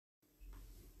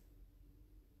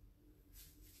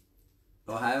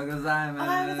Ohayou gozaimasu!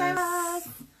 Ohayou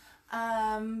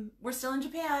gozaimasu! We're still in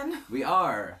Japan. We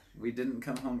are. We didn't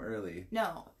come home early.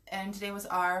 No, and today was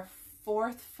our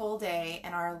 4th full day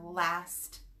and our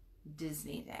last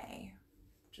Disney day.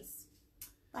 Just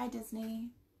bye,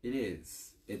 Disney. It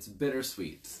is. It's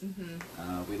bittersweet.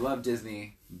 Mm-hmm. We love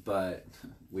Disney, but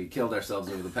we killed ourselves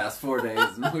over the past 4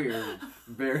 days, and we are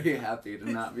very happy to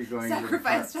not be going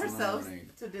Sacrificed to the parks ourselves in the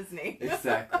morning. to Disney.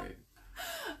 Exactly.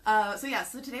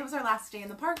 So today was our last day in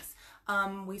the parks.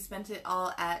 We spent it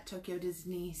all at Tokyo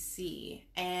Disneysea,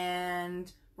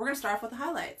 and we're going to start off with the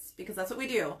highlights, because that's what we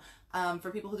do. For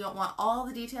people who don't want all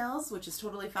the details, which is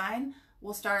totally fine,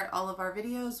 we'll start all of our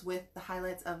videos with the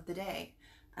highlights of the day.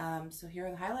 So here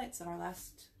are the highlights of our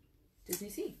last Disney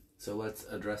Sea. So let's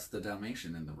address the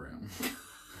Dalmatian in the room.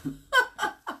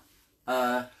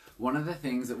 One of the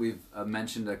things that we've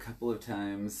mentioned a couple of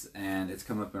times, and it's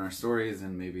come up in our stories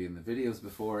and maybe in the videos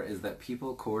before, is that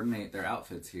people coordinate their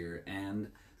outfits here, and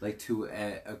like to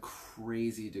a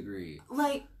crazy degree.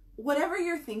 Like, whatever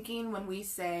you're thinking when we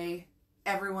say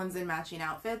everyone's in matching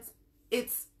outfits,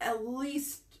 it's at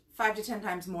least 5 to 10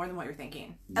 times more than what you're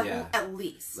thinking. At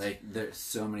least. Like, there's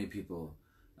so many people.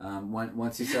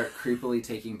 Once you start creepily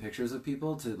taking pictures of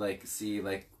people to like see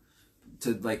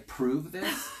to prove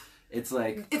this, it's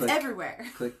like it's click, everywhere.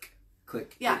 Click,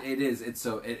 click. Yeah, it is. It's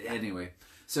so. Anyway,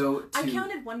 so I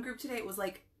counted one group today. It was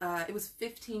like it was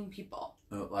 15 people.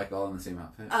 Oh, like all in the same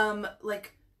outfit.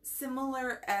 Like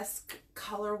similar-esque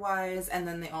color-wise, and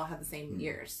then they all had the same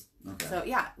ears. Okay. So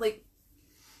yeah, like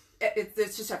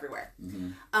it's just everywhere.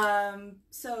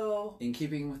 So in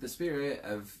keeping with the spirit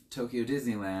of Tokyo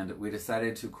Disneyland, we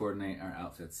decided to coordinate our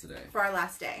outfits today for our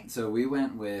last day. So we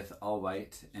went with all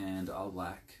white and all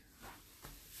black.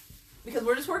 Because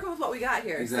we're just working with what we got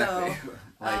here. Exactly. So,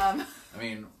 I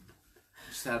mean,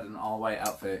 just had an all-white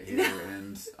outfit here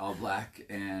and all black,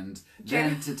 and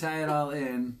then to tie it all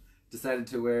in, decided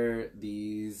to wear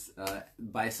these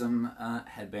Bison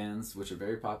headbands, which are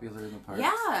very popular in the parks.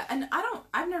 Yeah, and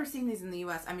I've never seen these in the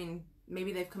U.S. I mean,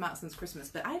 maybe they've come out since Christmas,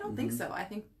 but I don't think so. I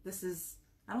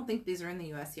don't think these are in the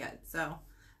U.S. yet. So,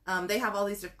 they have all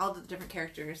the different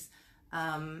characters.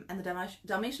 And the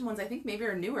Dalmatian ones, I think, maybe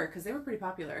are newer because they were pretty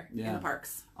popular in the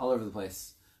parks. All over the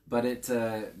place. But it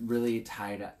really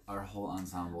tied our whole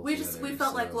ensemble together. We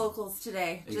felt like locals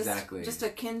today. Exactly. Just a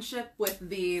kinship with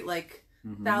the,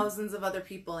 thousands of other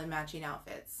people in matching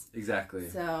outfits. Exactly.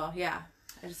 So, yeah.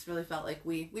 I just really felt like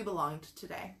we belonged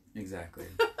today. Exactly.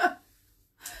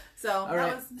 So, all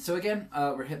right. So again,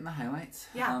 we're hitting the highlights.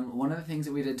 Yeah. One of the things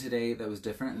that we did today that was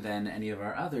different than any of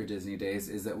our other Disney days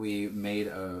is that we made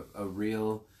a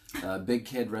real big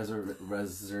kid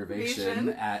reservation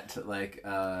at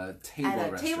a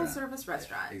table service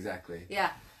restaurant. Yeah, exactly.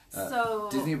 Yeah. So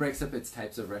Disney breaks up its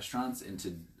types of restaurants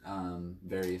into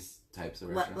various types of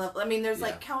restaurants. I mean, there's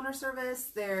counter service.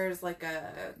 There's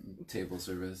a table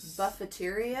service,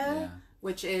 buffeteria,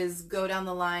 which is go down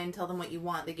the line, tell them what you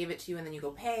want, they give it to you, and then you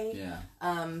go pay. Yeah.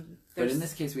 But in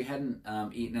this case, we hadn't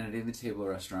eaten at any of the table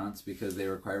restaurants because they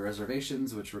require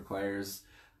reservations, which requires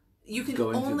you can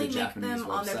only make them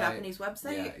on their Japanese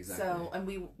website. Yeah, exactly. So, and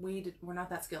we're not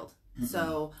that skilled. Mm-hmm.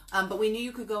 So, but we knew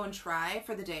you could go and try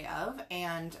for the day of,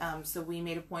 and so we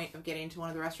made a point of getting to one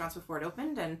of the restaurants before it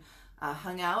opened and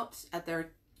hung out at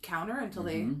their counter until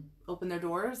they opened their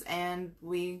doors, and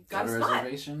we got a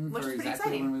reservation for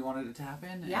exactly when we wanted it to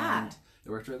happen. Yeah, and it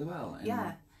worked really well. And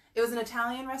yeah. It was an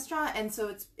Italian restaurant, and so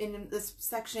it's in this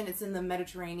section, it's in the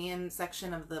Mediterranean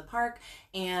section of the park,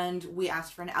 and we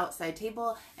asked for an outside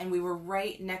table, and we were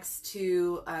right next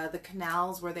to the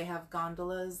canals where they have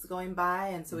gondolas going by,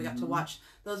 and so we got to watch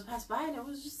those pass by, and it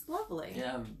was just lovely.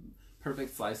 Yeah,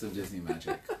 perfect slice of Disney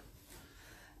magic.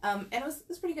 And it was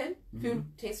pretty good, food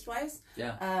taste-wise.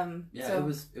 Yeah. So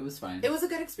it was fine. It was a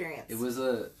good experience. It was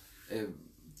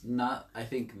not, I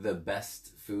think, the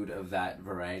best food of that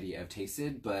variety I've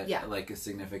tasted, but a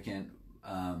significant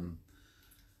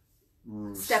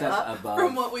step up above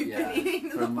from what we've been eating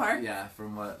in the park. Yeah,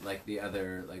 from what the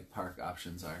other park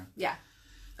options are. Yeah,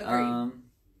 agreed.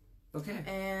 Okay.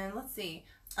 And let's see.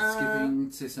 Skipping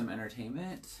to some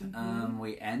entertainment,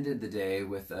 we ended the day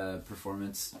with a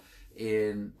performance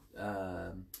in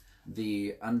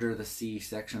the Under the Sea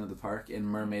section of the park in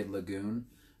Mermaid Lagoon.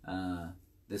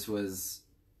 This was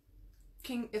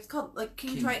it's called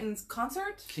King Triton's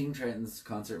concert? King Triton's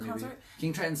concert, maybe.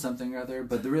 King Triton something or other.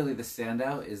 But really the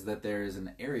standout is that there is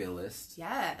an aerialist.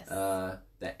 Yes.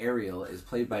 That Ariel is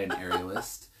played by an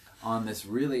aerialist. on this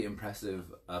really impressive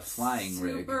flying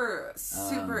rig.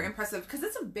 Super impressive, because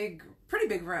it's a pretty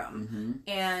big room.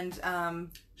 And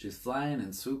she's flying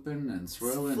and swooping and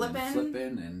swirling and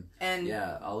flipping and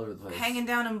yeah, all over the place. Hanging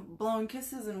down and blowing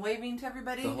kisses and waving to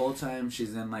everybody. The whole time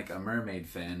she's in like a mermaid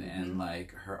fin and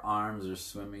like her arms are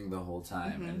swimming the whole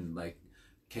time and like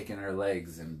kicking her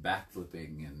legs and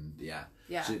backflipping and yeah.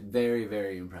 Very,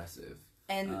 very impressive.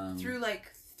 And through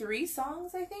like 3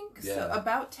 songs, I think. Yeah. So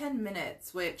about 10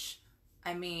 minutes, which,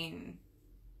 I mean,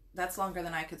 that's longer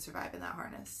than I could survive in that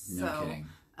harness. No kidding.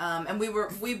 And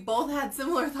we both had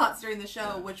similar thoughts during the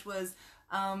show, which was,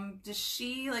 does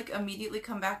she like immediately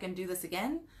come back and do this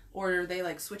again? Or are they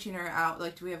like switching her out?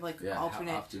 Like, do we have like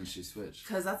alternate? How often she switched?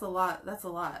 Because that's a lot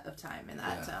of time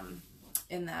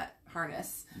in that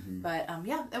harness. But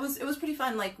yeah, it was pretty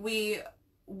fun. Like we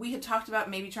had talked about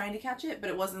maybe trying to catch it, but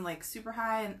it wasn't like super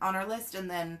high on our list. And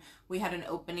then we had an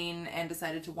opening and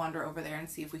decided to wander over there and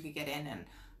see if we could get in. And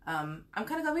I'm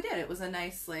kind of glad we did. It was a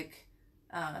nice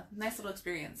nice little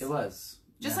experience. It was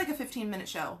just like a 15-minute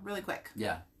show, really quick.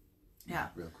 Yeah,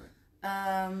 real quick.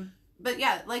 But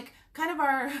yeah, like kind of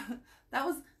that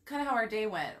was kind of how our day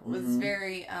went. Was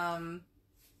very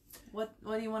what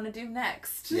do you want to do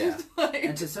next? Yeah.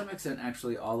 And to some extent,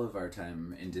 actually, all of our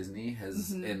time in Disney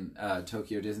in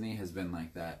Tokyo Disney has been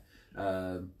like that.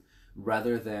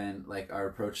 Rather than like our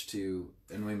approach to,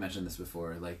 and we mentioned this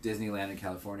before, like Disneyland and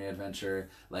California Adventure,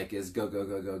 like is go,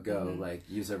 like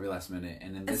use every last minute.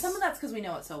 And some of that's because we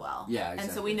know it so well. Yeah, exactly.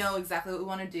 And so we know exactly what we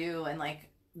want to do and like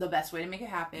the best way to make it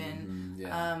happen.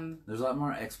 There's a lot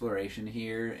more exploration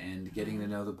here and getting to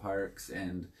know the parks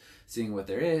and seeing what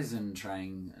there is and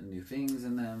trying new things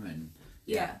in them and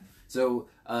so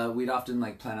we'd often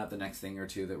like plan out the next thing or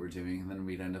two that we're doing, and then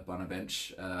we'd end up on a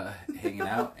bench hanging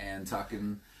out and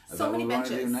talking about what we want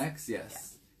to do next.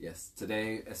 Yes,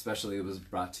 today especially was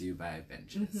brought to you by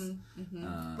benches.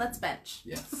 Let's bench.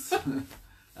 Yes.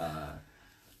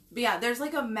 But yeah, there's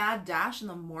like a mad dash in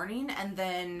the morning, and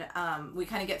then we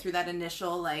kind of get through that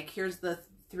initial, like, here's the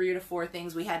 3 to 4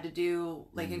 things we had to do,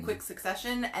 like, in quick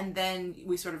succession, and then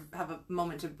we sort of have a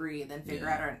moment to breathe and figure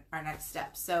out our next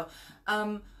steps. So,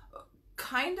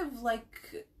 kind of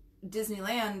like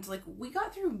Disneyland, like, we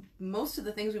got through most of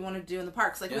the things we wanted to do in the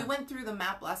parks. Like, we went through the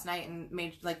map last night and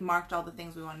marked all the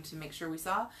things we wanted to make sure we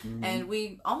saw, and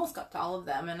we almost got to all of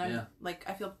them, and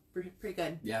I feel pretty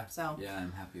good. Yeah. So yeah,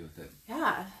 I'm happy with it.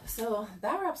 Yeah. So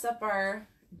that wraps up our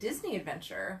Disney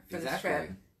adventure for this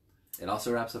trip. It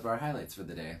also wraps up our highlights for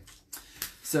the day.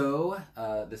 So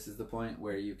this is the point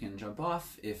where you can jump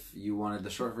off if you wanted the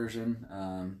short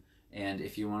version. And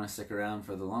if you want to stick around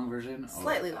for the long version...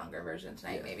 Slightly longer version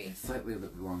tonight, maybe. Slightly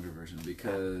longer version,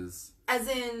 because... As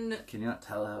in... Can you not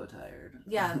tell how tired?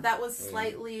 Yeah, that was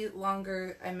slightly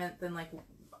longer, I meant, than, like,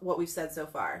 what we've said so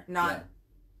far. Not...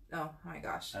 Yeah. Oh, my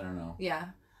gosh. I don't know. Yeah.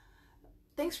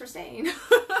 Thanks for staying.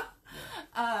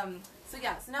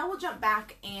 So now we'll jump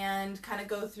back and kind of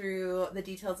go through the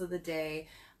details of the day.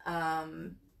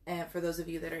 And for those of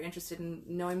you that are interested in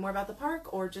knowing more about the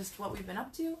park or just what we've been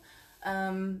up to.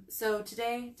 So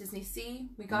today, Disneysea,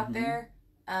 we got there,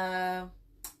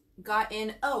 got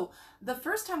in, the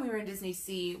first time we were in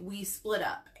Disneysea, we split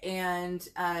up, and,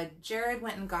 Jared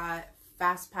went and got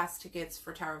FastPass tickets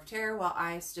for Tower of Terror while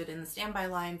I stood in the standby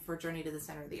line for Journey to the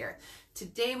Center of the Earth.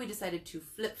 Today, we decided to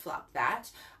flip-flop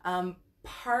that,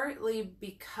 partly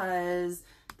because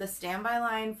the standby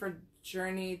line for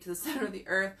Journey to the Center of the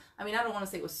Earth, I mean, I don't want to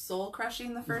say it was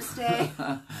soul-crushing the first day,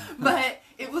 but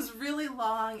it was really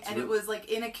long, and it was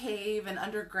like in a cave and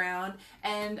underground,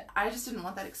 and I just didn't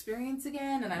want that experience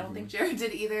again, and I don't think Jared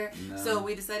did either. No. So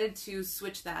we decided to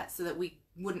switch that so that we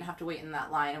wouldn't have to wait in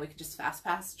that line, and we could just fast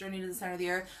pass Journey to the Center of the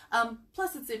Earth.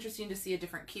 Plus, it's interesting to see a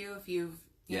different queue if you've,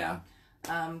 you know,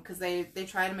 because they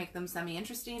try to make them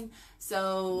semi-interesting.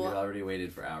 So we'd already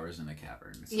waited for hours in a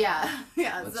cavern. So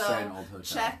let's try an old hotel.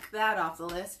 Check that off the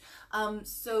list.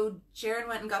 So Jared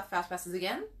went and got the fast passes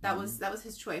again. That was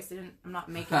his choice. I'm not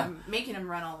making him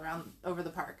run all around over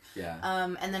the park. Yeah.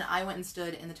 And then I went and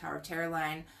stood in the Tower of Terror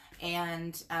line,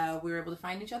 and we were able to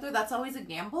find each other. That's always a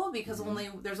gamble because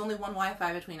there's only one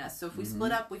Wi-Fi between us. So if we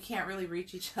split up, we can't really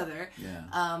reach each other.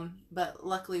 Yeah. But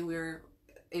luckily we were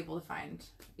able to find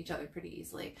each other pretty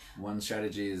easily. One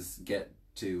strategy is get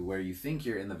to where you think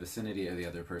you're in the vicinity of the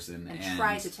other person and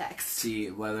try to text. See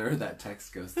whether that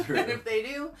text goes through. And if they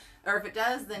do, or if it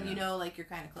does, then you know, like, you're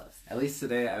kind of close. At least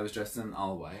today I was dressed in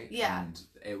all white. Yeah. And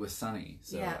it was sunny,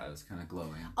 so I was kind of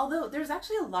glowing. Although there's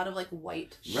actually a lot of like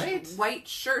white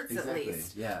shirts at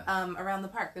least. Yeah. Around the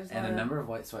park. There's a number of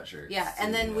white sweatshirts. Yeah,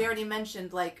 and then we already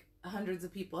mentioned like hundreds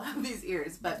of people have these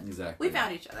ears, but exactly. we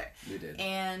found each other. We did.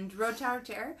 And rode Tower of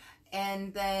Terror,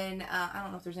 and then I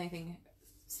don't know if there's anything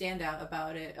stand out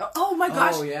about it. Oh my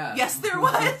gosh! Oh yeah. Yes, there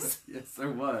was. Yes,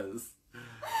 there was.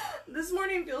 This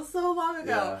morning feels so long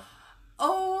ago. Yeah.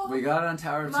 Oh, we got on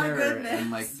Tower of Terror, goodness. and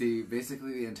like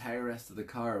basically the entire rest of the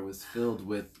car was filled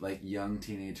with like young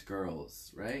teenage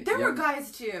girls, right? There were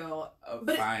guys too,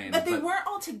 but fine, but they weren't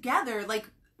all together, like,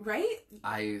 right?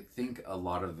 I think a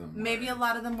lot of them were. Maybe a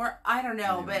lot of them were. I don't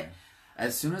know, anyway. But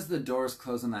as soon as the doors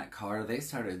closed on that car, they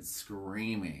started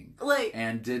screaming, like,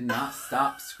 and did not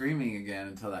stop screaming again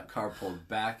until that car pulled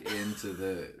back into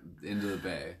the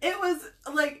bay. It was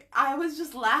like I was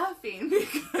just laughing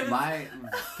because my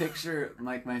picture,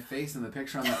 like my face in the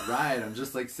picture on that ride, I'm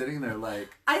just like sitting there like,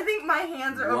 I think my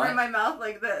hands are over my mouth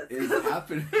like this. Is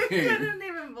happening? I couldn't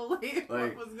even believe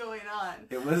like, what was going on.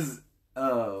 It was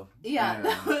yeah,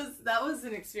 that was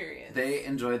an experience. They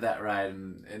enjoyed that ride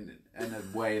in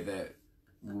a way that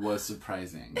was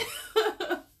surprising.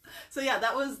 So yeah,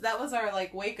 that was our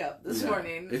like wake up this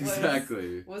morning.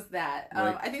 Exactly. Was that?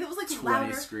 Like, I think it was like 20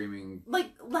 louder, screaming, like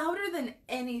louder than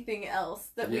anything else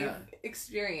that we've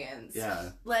experienced. Yeah.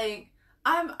 Like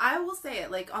I will say it,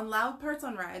 like on loud parts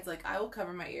on rides, like I will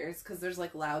cover my ears because there's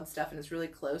like loud stuff and it's really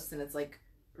close and it's like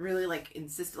really like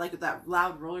insistent, like that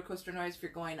loud roller coaster noise if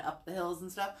you're going up the hills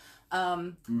and stuff.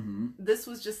 This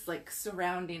was just like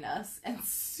surrounding us and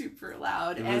super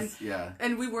loud,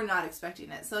 and we were not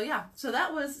expecting it. So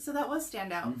that was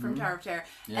standout from Tower of Terror.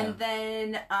 And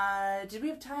then did we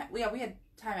have time? We had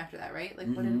time after that, right? Like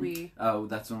what did we? Oh,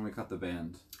 that's when we caught the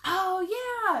band. Oh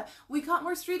yeah, we caught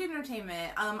more street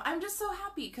entertainment. I'm just so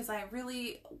happy because I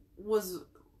really was.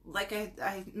 Like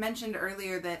I mentioned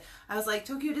earlier that I was like,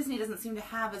 Tokyo Disney doesn't seem to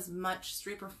have as much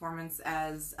street performance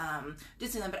as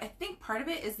Disneyland, but I think part of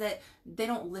it is that they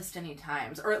don't list any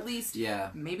times, or at least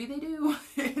maybe they do,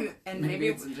 and maybe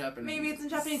it's in Japanese. Maybe it's in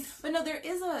Japanese, but no, there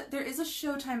is a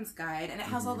showtimes guide, and it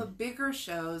has all the bigger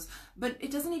shows, but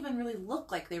it doesn't even really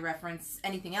look like they reference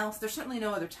anything else. There's certainly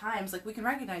no other times. Like we can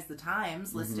recognize the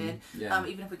times listed,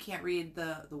 even if we can't read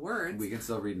the words. We can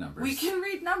still read numbers. We can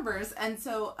read numbers, and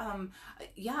so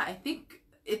I think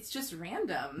it's just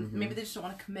random. Maybe they just don't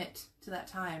want to commit to that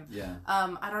time. Yeah.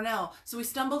 I don't know. So we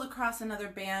stumbled across another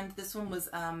band. This one was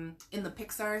in the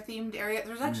Pixar themed area.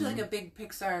 There's actually like a big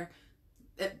Pixar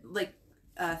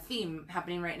theme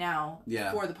happening right now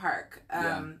for the park.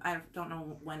 I don't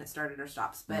know when it started or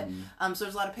stops, but so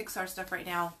there's a lot of Pixar stuff right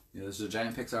now. Yeah, there's a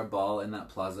giant Pixar ball in that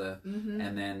plaza,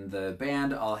 and then the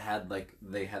band all had like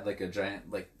a giant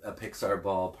a Pixar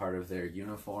ball part of their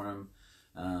uniform.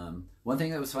 One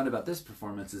thing that was fun about this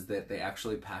performance is that they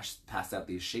actually passed out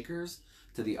these shakers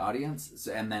to the audience,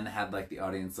 and then had like the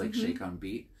audience shake on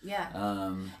beat.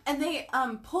 Yeah. And they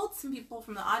pulled some people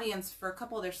from the audience for a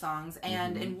couple of their songs,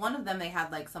 and in one of them they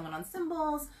had like someone on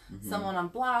cymbals, someone on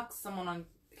blocks, someone on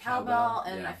cowbell,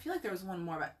 and I feel like there was one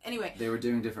more, but anyway. They were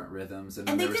doing different rhythms, and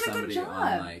then there was somebody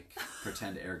on like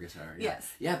pretend air guitar. Yeah.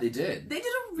 Yes. Yeah, they did. They did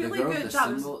a really good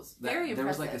job. Cymbals, very impressive. There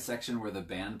was like a section where the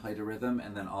band played a rhythm,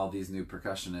 and then all these new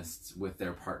percussionists with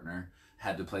their partner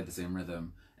had to play the same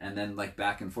rhythm. And then like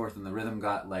back and forth, and the rhythm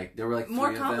got like there were like more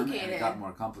three complicated. Of them, and it got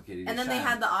more complicated. And then they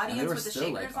had the audience with the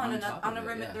still, shakers like, on a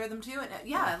rhythm too, and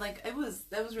like that was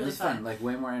really fun. Like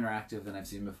way more interactive than I've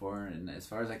seen before. And as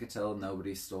far as I could tell,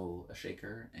 nobody stole a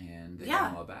shaker, and they got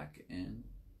them all back. And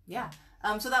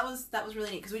so that was really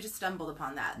neat because we just stumbled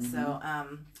upon that. So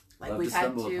like we've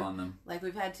had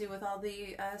to with all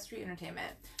the street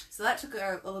entertainment. So that took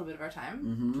a little bit of our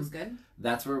time, which was good.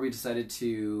 That's where we decided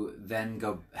to then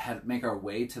make our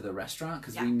way to the restaurant,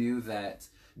 because we knew that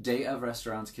day of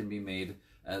restaurants can be made,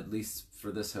 at least for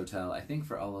this hotel, I think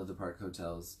for all of the park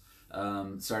hotels,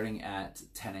 starting at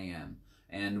 10 a.m.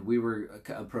 And we were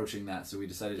approaching that, so we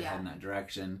decided to head in that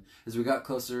direction. As we got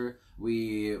closer,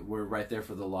 we were right there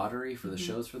for the lottery, for the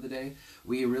shows for the day.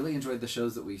 We really enjoyed the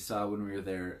shows that we saw when we were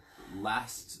there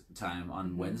last time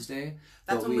on Wednesday.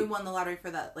 That's when we won the lottery for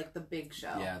that, like the big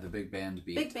show. Yeah, the big band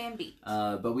beat. Big band beat.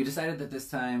 But we decided that this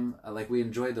time, we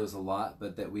enjoyed those a lot,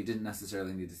 but that we didn't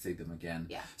necessarily need to see them again.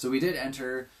 Yeah. So we did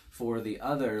enter for the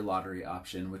other lottery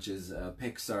option, which is a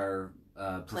Pixar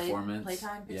performance.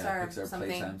 Playtime? Pixar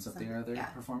Playtime something or other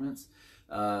performance.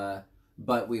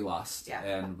 But we lost,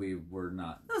 and we were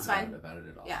not excited about it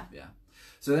at all. Yeah.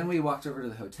 So then we walked over to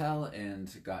the hotel and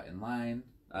got in line.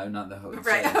 Not the hotel.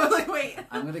 Right, I was like, wait.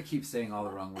 I'm going to keep saying all the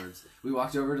wrong words. We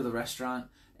walked over to the restaurant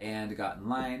and got in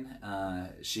line.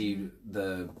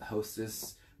 The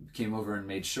hostess came over and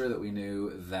made sure that we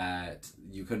knew that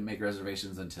you couldn't make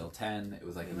reservations until 10. It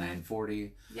was like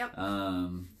 9:40. Yep.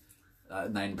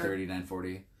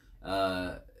 9:30,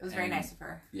 9:40. It was very nice of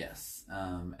her. Yes.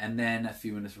 And then a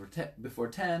few minutes before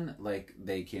 10, like,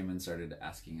 they came and started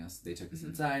asking us. They took us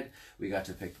inside. We got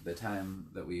to pick the time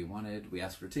that we wanted. We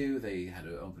asked for 2. They had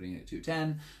an opening at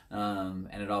 2:10.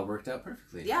 And it all worked out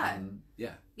perfectly. Yeah.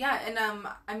 Yeah. Yeah, and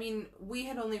I mean, we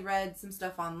had only read some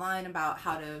stuff online about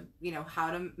how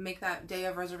to make that day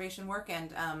of reservation work,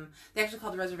 and they actually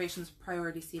called the reservations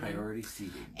priority seating. Priority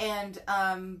seating. And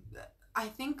I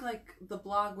think, like, the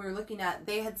blog we were looking at,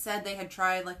 they had said they had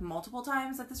tried, like, multiple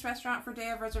times at this restaurant for day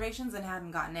of reservations and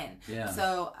hadn't gotten in. Yeah.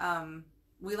 So,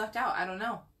 we lucked out. I don't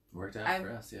know. Worked out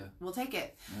for us, yeah. We'll take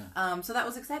it. Yeah. So that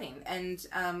was exciting. And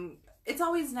it's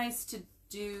always nice to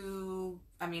do...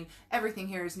 I mean, everything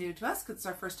here is new to us because it's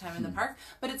our first time in the park.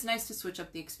 But it's nice to switch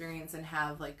up the experience and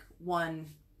have, like, one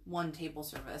table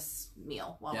service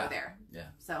meal while we're there. Yeah.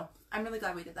 So I'm really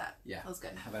glad we did that. Yeah. That was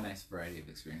good. Have a nice variety of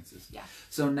experiences. Yeah.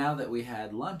 So now that we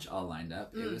had lunch all lined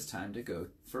up, it was time to go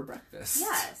for breakfast.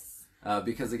 Yes.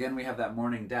 Because again, we have that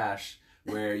morning dash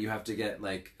where you have to get,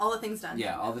 like... all the things done.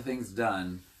 Yeah, all the things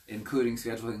done, including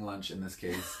scheduling lunch in this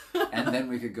case. And then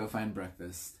we could go find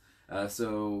breakfast.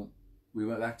 So we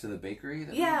went back to the bakery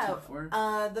that we went to before.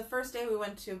 The first day we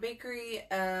went to a bakery,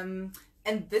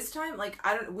 and this time, like,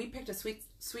 we picked a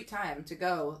sweet time to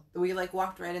go. We, like,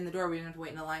 walked right in the door. We didn't have to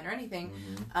wait in a line or anything.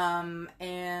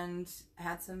 And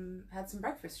had some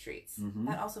breakfast treats.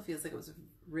 That also feels like it was a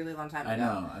really long time ago. I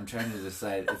know. I'm trying to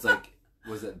decide. It's like,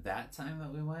 was it that time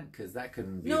that we went? Because that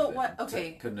couldn't be. No, what?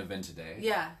 Okay. Couldn't have been today.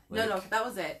 Yeah. Like, no, that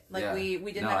was it. Like, yeah. we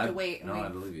didn't have to wait. No, I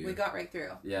believe you. We got right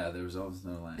through. Yeah, there was almost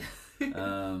no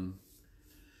line.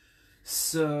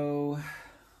 So...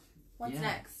 What's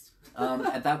next?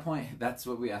 At that point, that's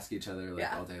what we ask each other,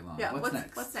 like, all day long. Yeah. What's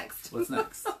next? What's next? What's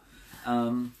next?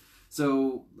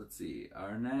 So, let's see.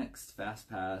 Our next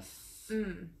FastPass...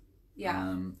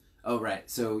 Yeah. Oh, right.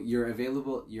 So you're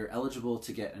eligible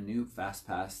to get a new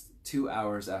FastPass 2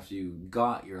 hours after you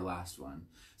got your last one.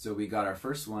 So we got our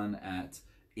first one at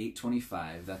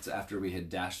 8:25. That's after we had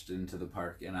dashed into the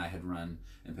park and I had run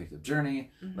and picked up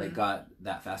Journey. Like, got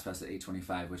that FastPass at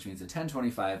 8:25, which means at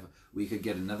 10:25 we could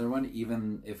get another one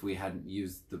even if we hadn't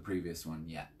used the previous one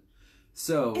yet.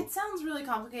 So it sounds really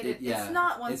complicated. Yeah, it's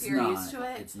not once you're used to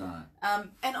it. It's not.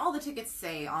 And all the tickets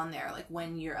say on there, like,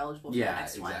 when you're eligible for the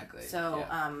next exactly. one. So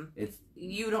it's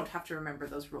you don't have to remember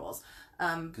those rules.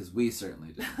 Because we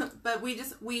certainly didn't. But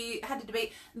we had to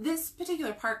debate this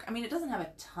particular park. I mean, it doesn't have a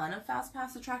ton of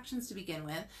FastPass attractions to begin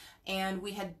with, and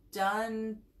we had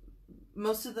done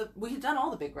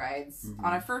all the big rides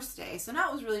on our first day. So now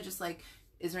it was really just like,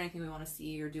 is there anything we want to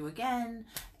see or do again?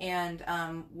 And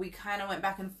we kind of went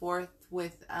back and forth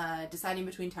with deciding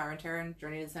between Tower of Terror and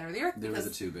Journey to the Center of the Earth. They were the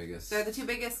two biggest. They're the two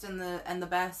biggest and the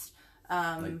best.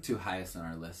 Like, two highest on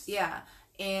our list. Yeah.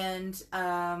 And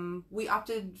we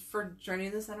opted for Journey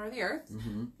to the Center of the Earth,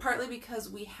 partly because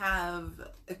we have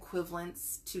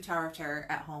equivalents to Tower of Terror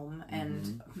at home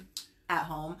and at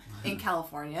home in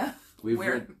California. We've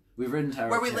ridden Tower of Terror.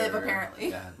 Where we live, apparently.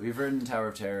 Yeah, we've ridden Tower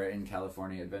of Terror in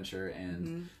California Adventure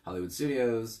and Hollywood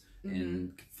Studios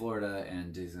in Florida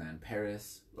and Disneyland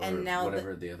Paris, or and now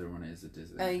whatever the other one is at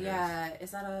Disneyland Paris. Yeah,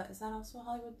 is that also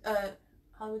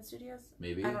Hollywood Studios?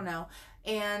 Maybe. I don't know.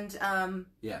 And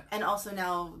and also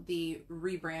now the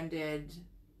rebranded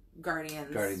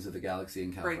Guardians of the Galaxy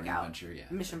and California Breakout. Adventure,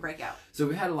 Mission Breakout. So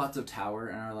we had lots of Tower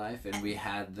in our life, and we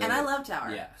had and I love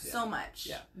Tower so much.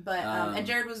 Yeah. But and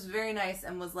Jared was very nice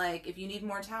and was like, if you need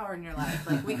more Tower in your life,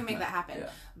 like, we can make that happen.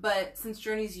 But since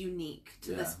Journey's unique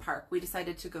to this park, we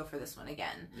decided to go for this one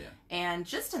again. Yeah. And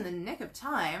just in the nick of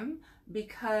time,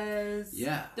 because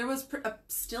there was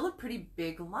still a pretty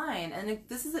big line, and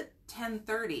this is at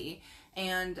 10:30,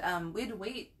 and we had to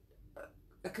wait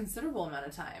a considerable amount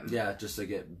of time. Yeah, just to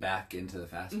get back into the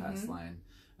FastPass line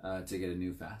to get a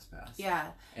new FastPass.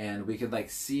 Yeah. And we could, like,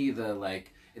 see the,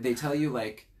 like, they tell you,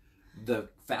 like, the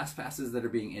FastPasses that are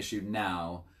being issued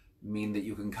now mean that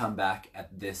you can come back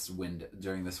at this window,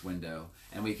 during this window.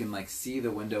 And we can, like, see the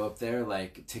window up there,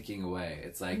 like, ticking away.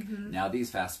 It's like, now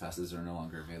these FastPasses are no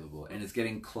longer available. And it's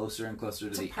getting closer and closer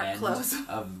to the end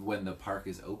of when the park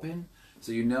is open.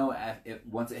 So you know,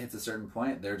 once it hits a certain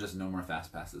point, there are just no more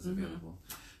FastPasses available.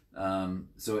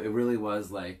 So it really was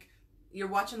like... You're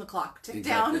watching the clock tick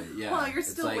down while you're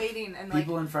still like, waiting. And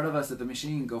people in front of us at the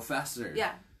machine, go faster.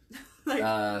 Yeah.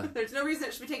 Like, there's no reason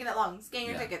it should be taking that long. Scan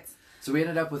your tickets. So we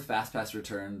ended up with FastPass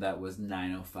return that was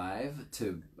 9:05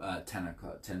 to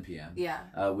 10 p.m.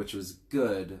 Yeah. Which was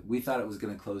good. We thought it was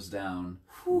going to close down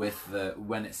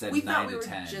when it said 9 to 10. We thought we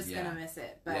were just going to miss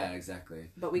it. But, yeah,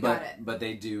 exactly. But we got it. But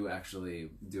they do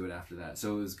actually do it after that.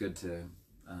 So it was good to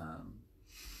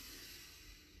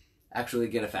actually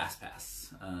get a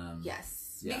FastPass.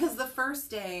 Yes. Yeah. Because the first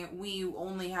day we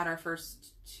only had our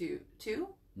first two.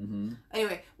 Mm-hmm.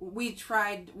 Anyway, we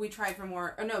tried for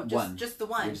more. Oh no, just the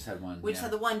one. We just had one. We just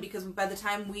had the one because by the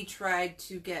time we tried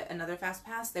to get another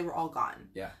FastPass, they were all gone.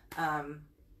 Yeah.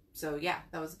 So yeah,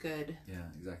 that was good. Yeah,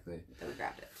 exactly. That we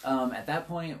grabbed it. At that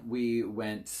point, we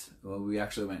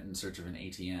actually went in search of an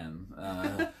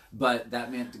ATM, but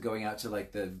that meant going out to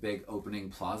like the big opening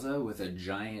plaza with a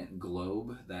giant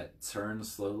globe that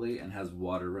turns slowly and has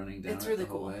water running down it's it really the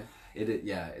whole cool. way.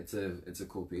 It's a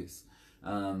cool piece.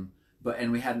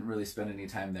 And we hadn't really spent any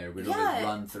time there. We'd only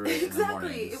run through it in the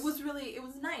mornings. Exactly. It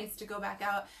was nice to go back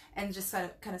out and just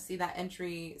kind of see that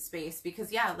entry space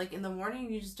because like in the morning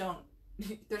you just don't.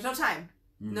 There's no time.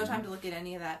 Mm-hmm. No time to look at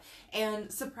any of that.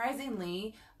 And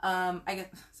surprisingly,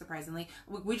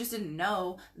 we just didn't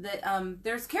know that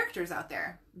there's characters out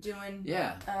there doing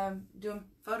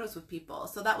photos with people.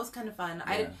 So that was kind of fun.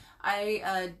 Yeah.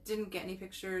 I didn't get any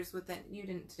pictures with it. You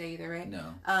didn't today either, right?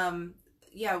 No.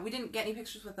 We didn't get any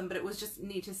pictures with them, but it was just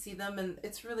neat to see them, and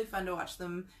it's really fun to watch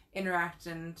them interact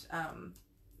and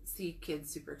see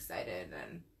kids super excited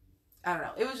and. I don't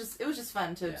know. It was just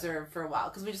fun to observe for a while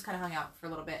because we just kind of hung out for a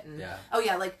little bit and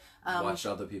watched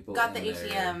all the people. Got the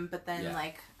ATM, but then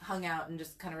hung out and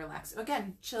just kind of relaxed.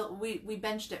 Again, chill. We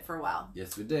benched it for a while.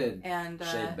 Yes, we did. And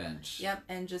shade bench. Yep,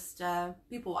 and just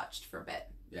people watched for a bit.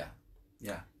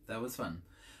 Yeah, that was fun.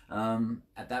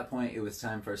 At that point, it was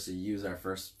time for us to use our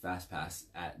first FastPass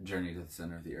at Journey to the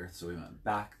Center of the Earth, so we went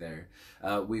back there.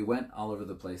 We went all over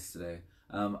the place today.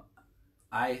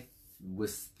 I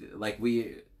was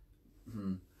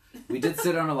we did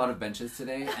sit on a lot of benches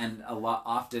today, and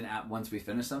often once we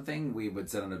finished something, we would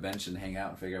sit on a bench and hang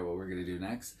out and figure out what we're going to do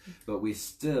next. But we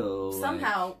still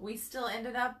we still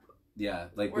ended up. Yeah,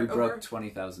 we broke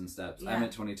 20,000 steps. Yeah. I'm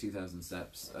at 22,000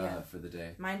 steps for the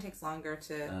day. Mine takes longer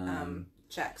to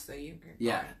check, so you can.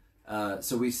 Yeah.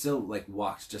 So we still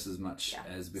walked just as much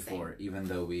as before, same. even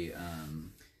though we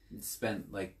spent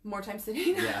more time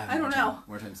sitting. Yeah, I don't know.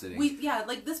 More time sitting.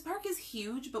 This park is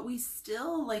huge, but we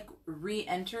still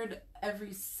re-entered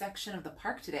every section of the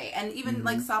park today, and even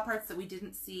saw parts that we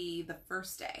didn't see the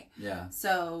first day. Yeah.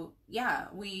 So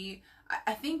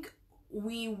I think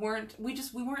we weren't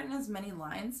in as many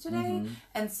lines today,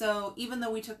 and so even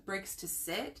though we took breaks to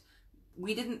sit,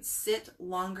 we didn't sit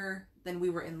longer than we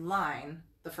were in line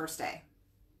the first day.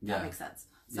 That makes sense.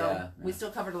 So we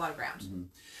still covered a lot of ground. Mm-hmm.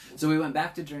 So we went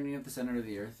back to Journey of the Center of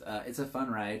the Earth. It's a fun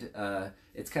ride.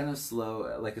 It's kind of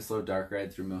slow, like a slow dark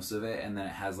ride through most of it, and then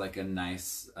it has a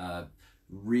nice,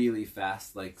 really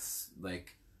fast,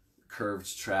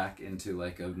 curved track into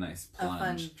a nice plunge.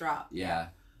 A fun drop. Yeah.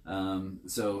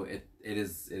 So it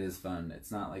is fun.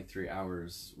 It's not 3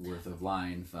 hours worth of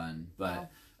line fun, but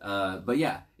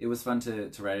yeah, it was fun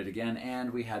to ride it again,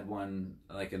 and we had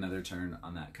another turn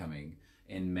on that coming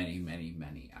in many, many,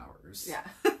 many hours. Yeah.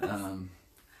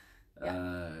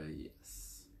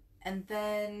 Yes. And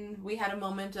then we had a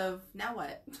moment of, now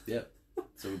what? Yep.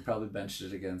 So we probably benched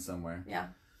it again somewhere. Yeah.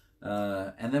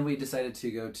 And then we decided to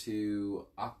go to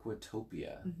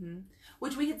Aquatopia. Mm-hmm.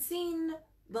 Which we had seen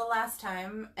the last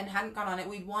time and hadn't gone on it.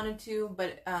 We'd wanted to,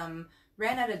 but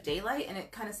ran out of daylight, and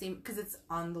it kind of seemed, because it's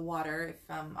on the water, if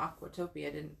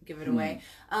Aquatopia didn't give it away.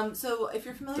 So if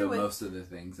you're familiar with... most of the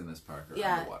things in this park are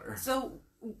on the water. So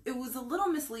it was a little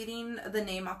misleading, the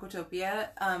name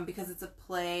Aquatopia, because it's a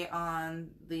play on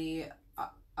the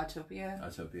Autopia.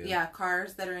 Yeah,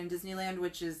 cars that are in Disneyland,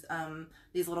 which is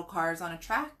these little cars on a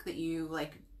track that you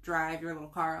drive your little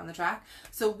car on the track.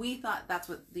 So we thought that's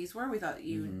what these were. We thought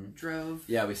you drove.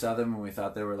 Yeah, we saw them and we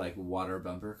thought they were water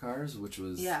bumper cars, which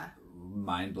was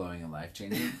mind-blowing and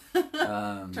life-changing.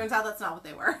 Turns out that's not what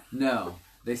they were. No.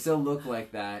 They still look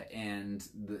like that, and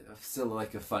still a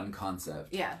fun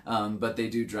concept. Yeah. But they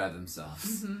do drive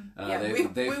themselves.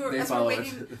 Mm-hmm. We were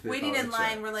waiting in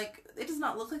line. We're it does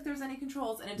not look like there's any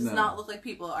controls, and it does not look like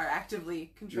people are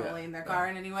actively controlling their car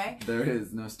in any way. There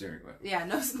is no steering wheel. Yeah,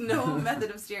 no method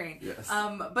of steering. Yes.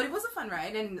 But it was a fun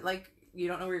ride, and you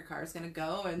don't know where your car is gonna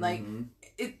go, and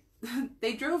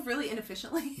they drove really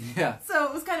inefficiently. Yeah. So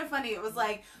it was kind of funny. It was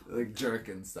jerk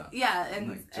and stuff. Yeah,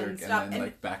 and jerk and stop and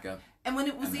then back up. And when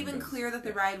it was even clear that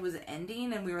the ride was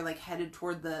ending and we were headed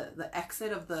toward the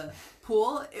exit of the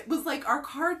pool, it was our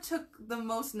car took the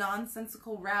most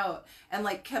nonsensical route and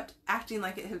kept acting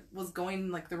like it was going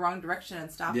the wrong direction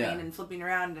and stopping and flipping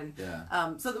around and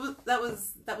so that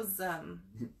was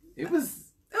it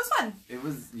was fun. It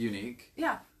was unique.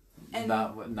 Yeah. And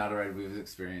not a ride we've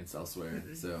experienced elsewhere.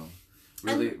 Mm-hmm. So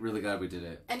really glad we did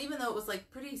it. And even though it was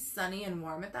pretty sunny and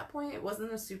warm at that point, it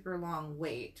wasn't a super long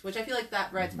wait, which I feel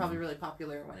that ride's probably really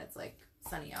popular when it's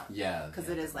sunny out. Yeah. Because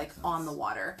it is on the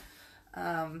water.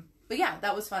 But But yeah,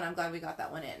 that was fun. I'm glad we got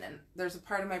that one in. And there's a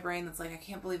part of my brain that's like, I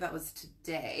can't believe that was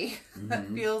today. That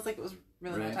feels like it was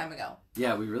really long time ago.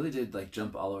 Yeah, we really did like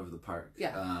jump all over the park.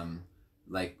 Yeah.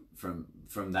 Like from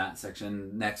that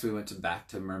section. Next, we went back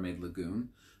to Mermaid Lagoon,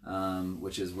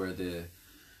 which is where the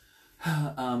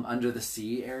under the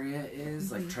sea area is,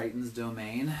 like Triton's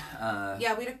domain.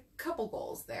 Yeah, we had a couple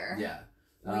goals there. Yeah.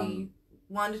 We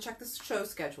wanted to check the show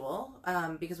schedule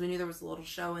because we knew there was a little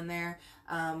show in there.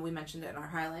 We mentioned it in our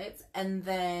highlights. And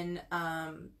then,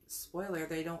 spoiler,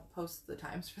 they don't post the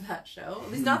times for that show.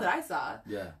 At least not that I saw.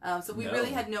 Yeah. So we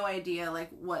really had no idea like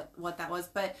what that was.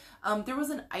 But there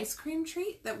was an ice cream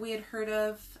treat that we had heard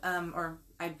of or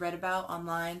I'd read about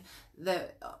online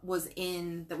that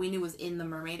we knew was in the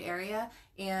mermaid area.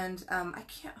 And I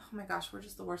can't, oh my gosh, we're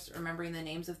just the worst at remembering the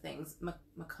names of things.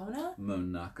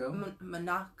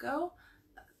 Monaco?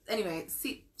 Anyway,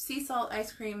 sea salt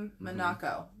ice cream,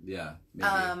 Monaco. Yeah,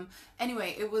 maybe.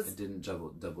 Anyway, it was. I didn't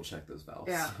double check those vowels.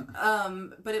 Yeah.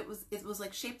 But it was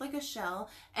like shaped like a shell,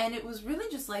 and it was really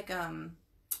just like a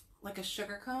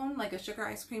sugar cone, like a sugar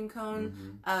ice cream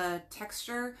cone,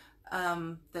 texture.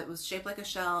 That was shaped like a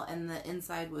shell, and the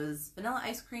inside was vanilla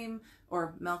ice cream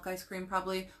or milk ice cream,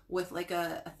 probably with like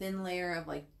a thin layer of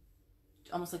like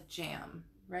almost like jam,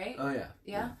 right? Oh yeah.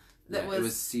 Yeah. It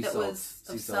was sea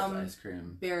salt ice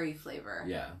cream, berry flavor.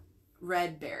 Yeah,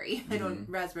 red berry. I don't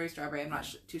raspberry, strawberry. I'm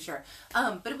not too sure.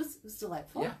 But it was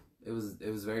delightful. Yeah, it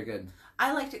was very good.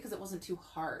 I liked it because it wasn't too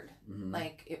hard.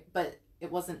 But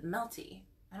it wasn't melty.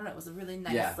 I don't know. It was a really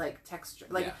nice like texture,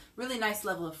 like really nice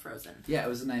level of frozen. Yeah, it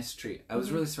was a nice treat. I was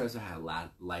really surprised at how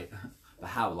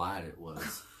light it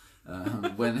was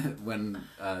when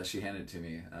she handed it to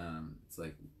me. It's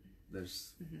like.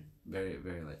 There's very,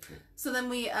 very light treat. So then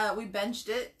we benched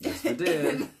it. Yes, we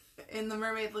did. in the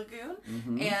Mermaid Lagoon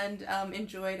and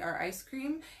enjoyed our ice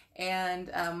cream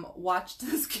and watched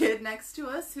this kid next to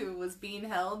us who was being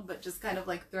held but just kind of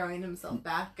like throwing himself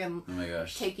back and oh my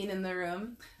gosh, taking in the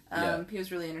room. He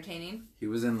was really entertaining. He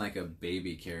was in like a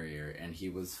baby carrier and he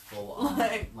was full on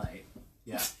like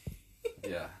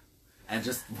yeah. And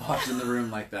just watching the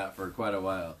room like that for quite a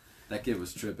while. That kid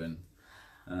was tripping.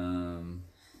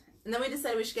 And then we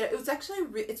decided we should get. It was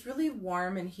actually it's really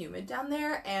warm and humid down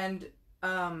there, and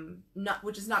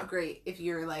which is not great if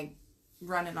you're like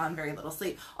running on very little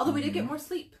sleep. Although we did get more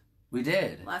sleep. We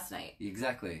did last night.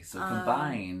 Exactly. So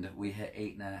combined, we hit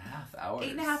 8.5 hours.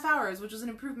 8.5 hours, which was an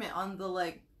improvement on the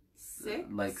like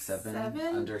 6, like 7,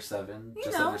 under 7,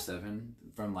 under 7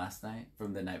 from last night,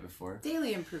 from the night before.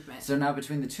 Daily improvement. So now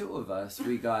between the two of us,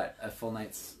 we got a full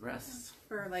night's rest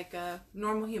for like a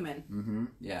normal human.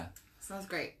 Yeah. Sounds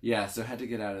great. Yeah, so had to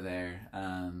get out of there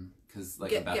because like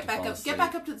get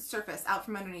back up to the surface, out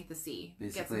from underneath the sea.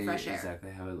 Basically, get some fresh air.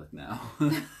 Exactly how I look now.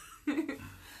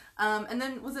 And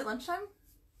then was it lunchtime?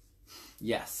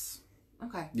 Yes.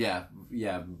 Okay. Yeah.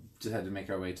 Just had to make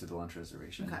our way to the lunch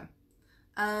reservation. Okay.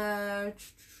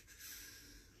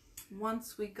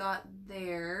 Once we got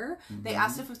there, they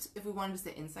asked if we wanted to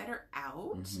sit inside or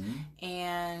out,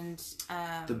 and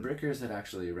the Brickers had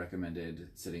actually recommended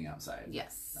sitting outside.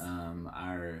 Yes.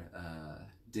 Our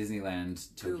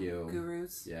Disneyland Tokyo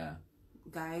gurus. Yeah.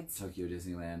 Guides. Tokyo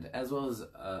Disneyland, as well as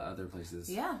other places.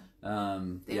 Yeah.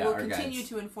 They will continue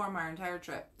to inform our entire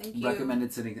trip. Thank you.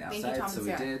 Recommended sitting outside, Thank you, Tom so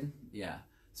we did. Yeah.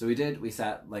 So we did. We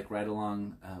sat like right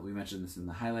along. We mentioned this in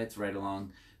the highlights. Right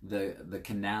along the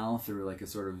canal through like a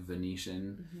sort of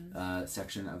Venetian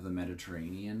section of the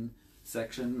Mediterranean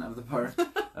section of the park,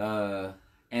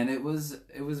 and it was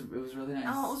really nice.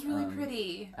 Oh, it was really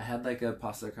pretty. I had like a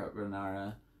pasta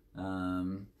carbonara.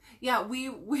 Yeah, we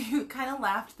kind of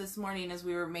laughed this morning as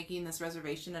we were making this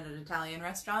reservation at an Italian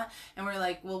restaurant, and we're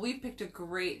like, well, we picked a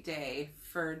great day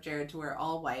for Jared to wear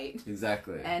all white.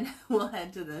 Exactly. And we'll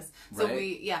head to this. So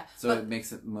right? So it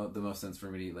makes it the most sense for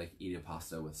me to like eat a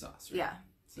pasta with sauce, right? Yeah.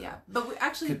 So. Yeah. But we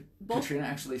actually Katrina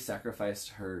actually sacrificed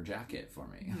her jacket for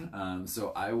me.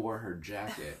 So I wore her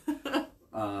jacket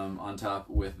on top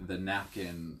with the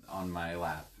napkin on my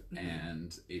lap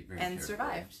and ate very carefully.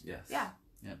 Survived. Yes. Yeah.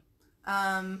 Yep.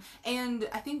 And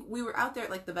I think we were out there at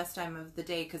like the best time of the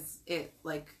day because it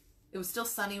was still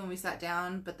sunny when we sat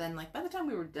down, but then like by the time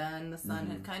we were done, the sun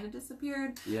had kind of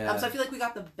disappeared. Yeah. So I feel like we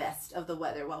got the best of the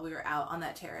weather while we were out on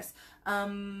that terrace.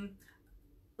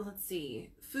 Let's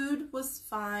see. Food was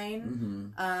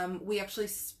fine. We actually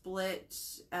split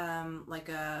like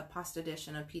a pasta dish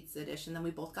and a pizza dish, and then we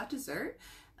both got dessert.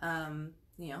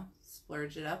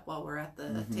 Splurge it up while we're at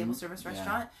the table service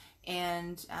restaurant.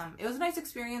 And it was a nice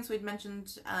experience. We'd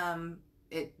mentioned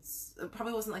it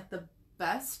probably wasn't like the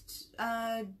best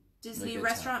Disney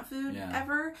restaurant food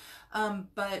ever.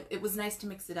 But it was nice to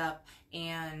mix it up,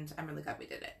 and I'm really glad we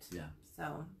did it. Yeah.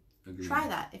 So Agreed. Try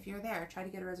that if you're there. Try to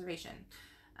get a reservation.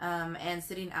 And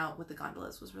sitting out with the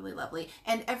gondolas was really lovely.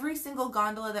 And every single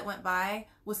gondola that went by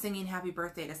was singing happy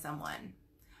birthday to someone.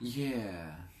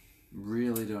 Yeah.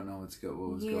 Really don't know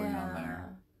what was going on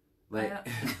there. Like,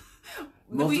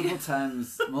 multiple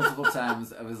times,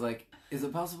 I was like, is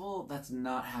it possible that's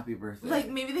not happy birthday? Like,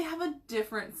 maybe they have a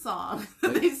different song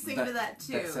that they sing to that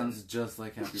too. That sounds just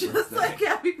like happy birthday. Just like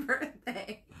happy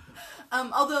birthday.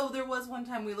 Although there was one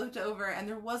time we looked over and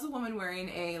there was a woman wearing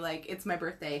a, like, it's my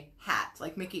birthday hat,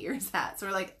 like Mickey ears hat. So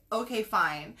we're like, okay,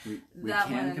 fine. We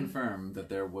can confirm that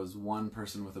there was one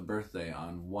person with a birthday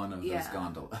on one of those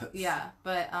gondolas. Yeah,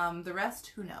 but the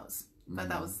rest, who knows? But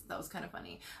that was kind of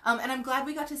funny. And I'm glad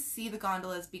we got to see the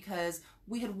gondolas because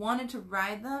we had wanted to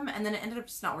ride them and then it ended up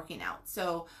just not working out.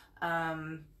 So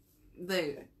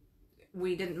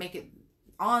we didn't make it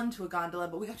onto a gondola,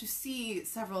 but we got to see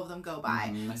several of them go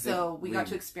by. So we got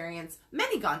to experience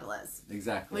many gondolas.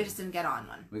 Exactly. We just didn't get on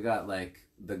one. We got like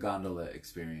the gondola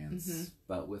experience,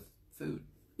 but with food.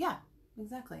 Yeah,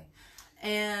 exactly.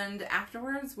 And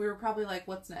afterwards, we were probably like,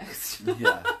 what's next?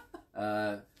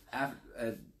 Yeah.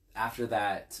 After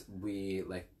that, we,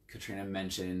 like Katrina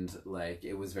mentioned, like,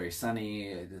 it was very sunny.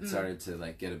 It started to,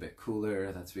 like, get a bit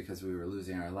cooler. That's because we were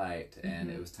losing our light, and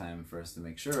it was time for us to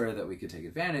make sure that we could take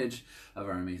advantage of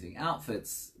our amazing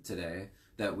outfits today,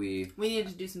 that we needed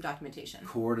to do some documentation.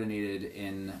 Coordinated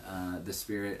in the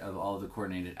spirit of all of the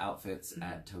coordinated outfits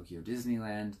at Tokyo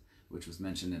Disneyland, which was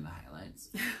mentioned in the highlights.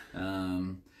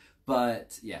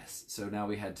 But yes, so now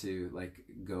we had to, like,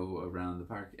 go around the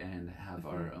park and have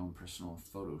our own personal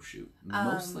photo shoot,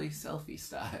 mostly selfie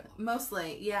style.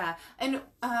 Mostly, yeah. And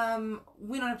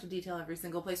we don't have to detail every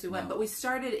single place we went, but we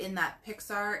started in that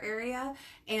Pixar area,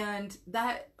 and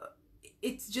that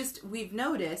it's just, we've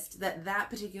noticed that that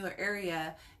particular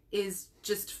area is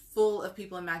just full of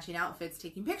people in matching outfits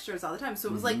taking pictures all the time. So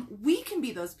it was like, we can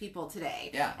be those people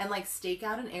today. Yeah. And like stake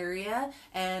out an area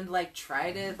and like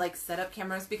try to like set up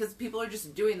cameras, because people are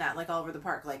just doing that like all over the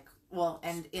park. Like, well,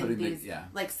 and in these,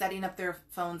 like setting up their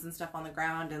phones and stuff on the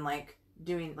ground and like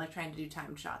doing, like trying to do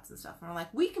timed shots and stuff. And we're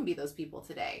like, we can be those people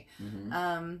today.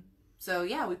 So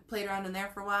yeah, we played around in there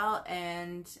for a while,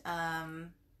 and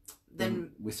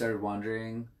then we started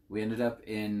wandering. We ended up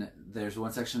there's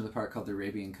one section of the park called the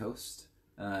Arabian Coast,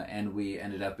 and we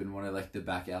ended up in one of like the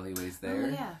back alleyways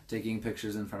there, taking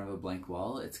pictures in front of a blank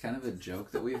wall. It's kind of a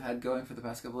joke that we've had going for the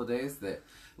past couple of days, that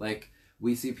like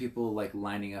we see people like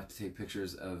lining up to take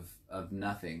pictures of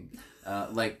nothing,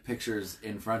 like pictures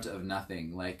in front of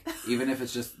nothing, like even if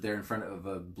it's just they're in front of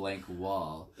a blank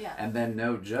wall. Yeah. And then,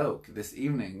 no joke, this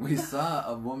evening we saw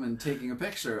a woman taking a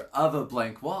picture of a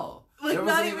blank wall. Like, there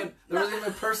wasn't even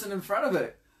a person in front of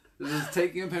it. Just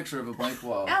taking a picture of a blank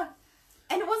wall. Yeah.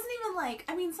 And it wasn't even like,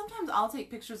 I mean, sometimes I'll take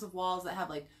pictures of walls that have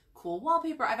like cool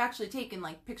wallpaper. I've actually taken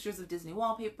like pictures of Disney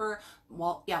wallpaper,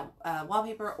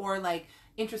 wallpaper, or like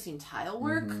interesting tile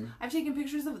work. I've taken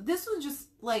pictures of. This was just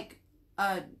like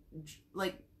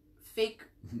fake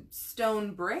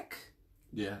stone brick.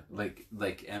 Yeah, like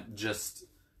just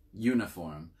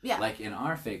uniform. Yeah. Like in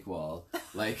our fake wall,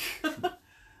 like.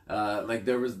 Like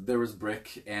there was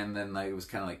brick, and then like it was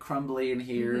kind of like crumbly in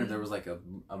here, and there was like a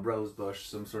rose bush,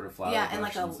 some sort of flower. Yeah, and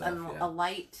bush like a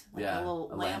light, like a little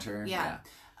lamp. Lantern. Yeah.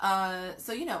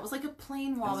 So you know, it was like a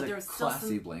plain wall, but there was still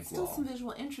some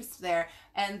visual interest there.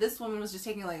 And this woman was just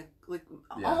taking like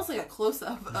almost like a close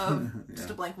up of just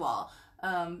a blank wall.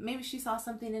 Maybe she saw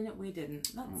something in it we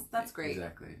didn't. That's great.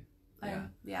 Exactly.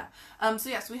 Yeah. So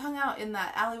we hung out in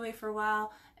that alleyway for a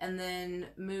while, and then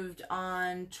moved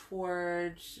on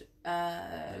towards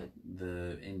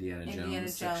the Indiana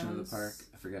Jones section of the park.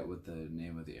 I forget what the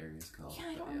name of the area is called.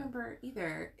 Yeah, I don't remember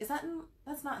either.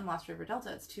 That's not in Lost River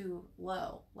Delta. It's too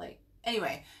low. Like,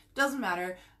 anyway, doesn't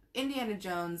matter. Indiana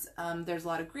Jones, there's a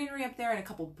lot of greenery up there and a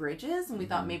couple bridges, and we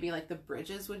thought maybe like the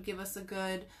bridges would give us a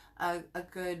good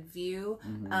view.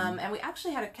 And we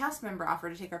actually had a cast member offer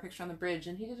to take our picture on the bridge,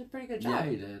 and he did a pretty good job.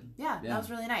 Yeah, he did. Yeah, that was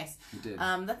really nice. He did.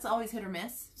 That's always hit or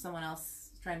miss. Someone else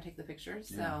trying to take the pictures.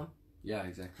 So. Yeah,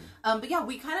 exactly. But yeah,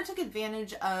 we kind of took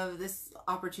advantage of this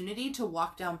opportunity to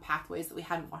walk down pathways that we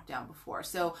hadn't walked down before.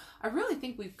 So I really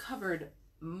think we've covered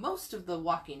most of the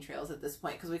walking trails at this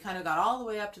point, because we kind of got all the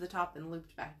way up to the top and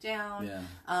looped back down. Yeah.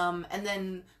 And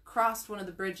then crossed one of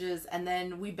the bridges, and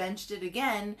then we benched it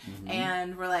again,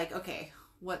 and we're like, okay,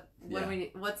 what do we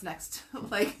need? What's next?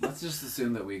 Like, let's just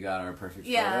assume that we got our perfect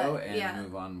photo and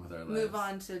move on with our lives. Move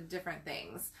on to different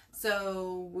things.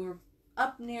 So we were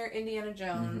up near Indiana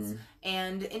Jones,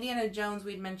 and Indiana Jones,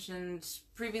 we'd mentioned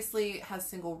previously, has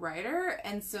single rider,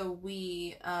 and so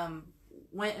we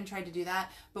went and tried to do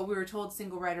that, but we were told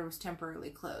single rider was temporarily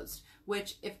closed,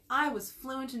 which if I was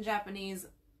fluent in Japanese,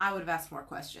 I would have asked more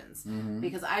questions,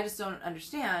 because I just don't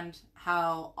understand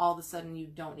how all of a sudden you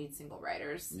don't need single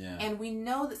riders. Yeah. And we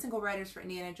know that single riders for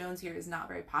Indiana Jones here is not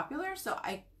very popular, so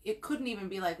it couldn't even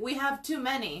be like, we have too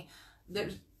many.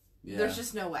 There's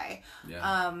just no way.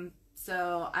 Yeah.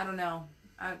 So I don't know.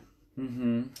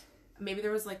 Maybe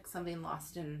there was like something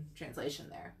lost in translation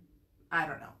there. I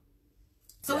don't know.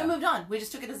 So we moved on. We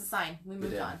just took it as a sign. We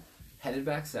moved on. Headed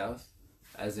back south,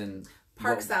 as in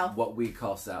south. What we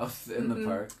call south in the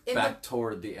park.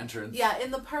 Toward the entrance. Yeah, in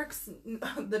the parks,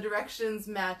 the directions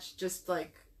match just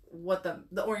like what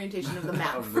the orientation of the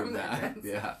map from the entrance.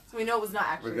 Yeah. So we know it was not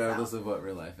actually regardless south. of what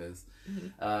real life is.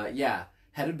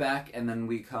 Headed back, and then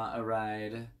we caught a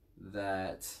ride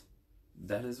that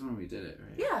is when we did it,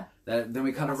 right? Yeah. Then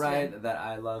we caught a ride that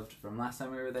I loved from last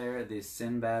time we were there, the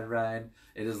Sinbad ride.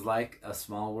 It is like a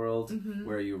Small World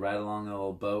where you ride along a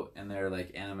little boat and there are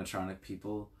like animatronic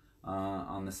people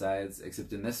on the sides.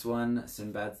 Except in this one,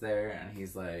 Sinbad's there and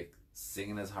he's like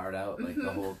singing his heart out like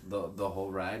the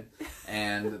whole ride,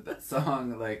 and that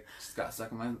song like just got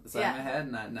stuck in my side of my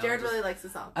head, and Jared really likes the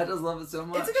song. I just love it so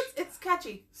much. It's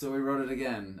catchy. So we wrote it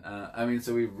again.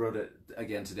 So we wrote it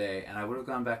again today, and I would have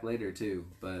gone back later too,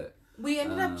 but we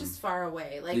ended up just far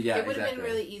away. Like it would have been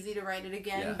really easy to write it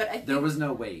again, but I think there was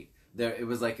no wait. It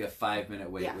was like a 5-minute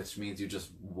wait, which means you just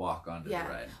walk onto the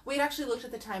ride. We had actually looked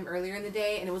at the time earlier in the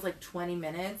day, and it was like 20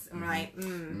 minutes, and we're like,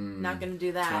 not gonna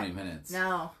do that. 20 minutes.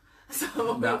 No.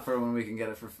 So not for when we can get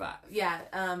it for 5. Yeah.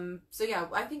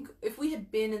 I think if we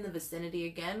had been in the vicinity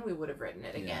again, we would have written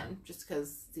it again, just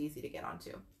because it's easy to get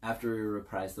onto. After we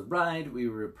reprised the ride, we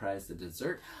reprised the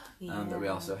dessert that we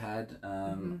also had.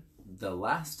 The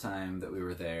last time that we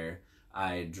were there,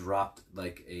 I dropped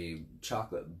like a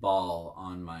chocolate ball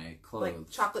on my clothes. Like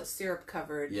chocolate syrup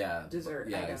covered dessert.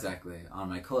 Yeah, exactly. On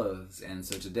my clothes. And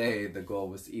so today the goal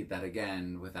was to eat that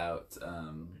again without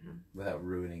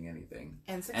ruining anything.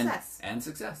 And success. And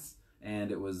success.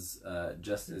 And it was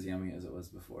just as yummy as it was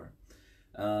before.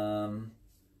 Then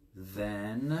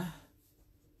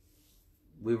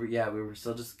we were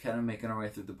still just kind of making our way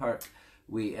through the park.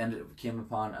 We came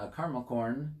upon a caramel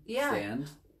corn stand.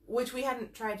 Which we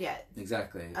hadn't tried yet.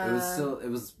 Exactly. It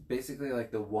was basically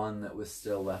like the one that was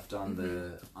still left on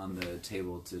the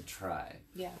table to try.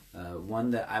 Yeah.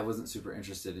 One that I wasn't super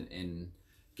interested in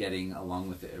getting along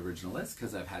with the original list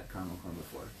because I've had caramel corn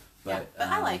before. But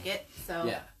I like it,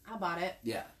 so I bought it.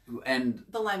 Yeah. And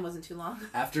the line wasn't too long.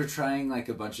 After trying like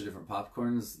a bunch of different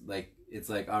popcorns, like it's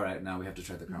like, all right, now we have to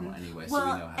try the caramel anyway, so we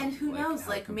know how. And who knows?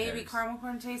 Like maybe caramel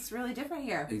corn tastes really different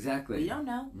here. Exactly. We don't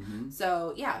know.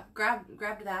 So yeah,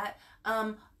 grabbed that.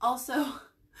 Also,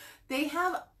 they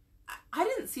have. I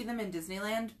didn't see them in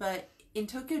Disneyland, but in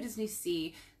Tokyo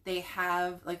Disneysea, they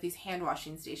have like these hand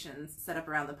washing stations set up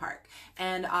around the park,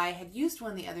 and I had used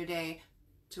one the other day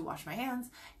to wash my hands,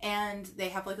 and they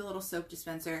have like a little soap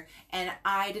dispenser, and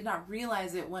I did not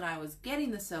realize it when I was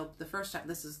getting the soap the first time.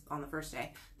 This is on the first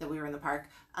day that we were in the park,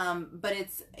 but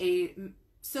it's a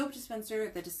soap dispenser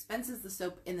that dispenses the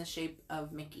soap in the shape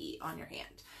of Mickey on your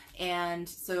hand. And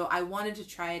so I wanted to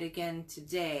try it again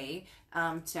today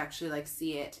to actually like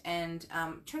see it, and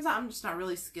turns out I'm just not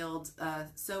really skilled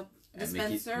soap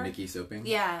dispenser. Mickey soaping?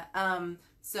 Yeah,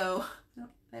 so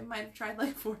I might have tried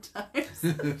like 4 times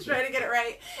trying to get it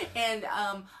right, and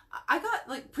I got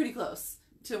like pretty close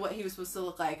to what he was supposed to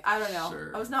look like. I don't know.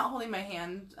 Sure. I was not holding my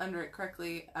hand under it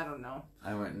correctly. I don't know.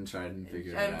 I went and tried and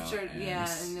figured it out. I'm sure, and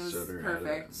it was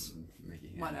perfect.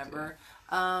 Whatever.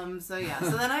 Yeah.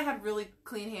 So then I had really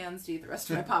clean hands to eat the rest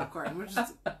of my popcorn, which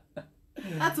is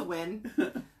that's a win.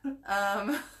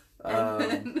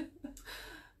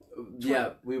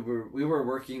 We were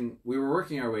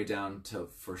working our way down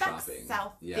for shopping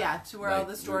south, to where all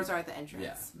the stores are at the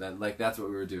entrance. Yeah, that's what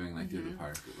we were doing through the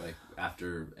park, like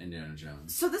after Indiana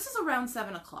Jones. So this is around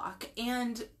 7:00,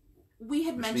 and we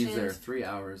had mentioned means there are 3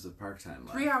 hours of park time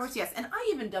left. 3 hours, yes, and I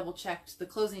even double checked the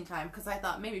closing time because I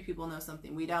thought maybe people know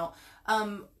something we don't.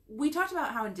 We talked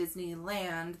about how in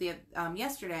Disneyland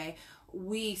yesterday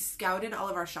we scouted all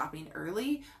of our shopping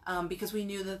early because we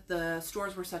knew that the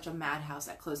stores were such a madhouse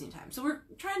at closing time. So we're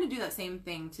trying to do that same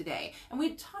thing today. And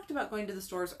we talked about going to the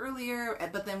stores earlier,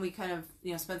 but then we kind of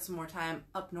spent some more time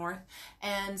up north.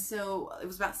 And so it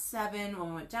was about 7 when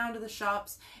we went down to the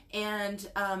shops, and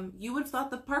you would have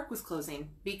thought the park was closing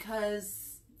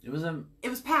because it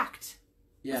was packed.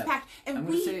 It was packed. And I'm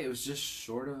going to say it was just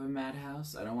short of a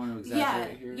madhouse. I don't want to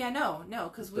exaggerate here. Yeah, no,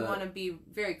 because we want to be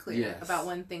very clear about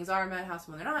when things are a madhouse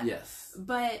and when they're not. Yes.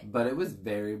 But it was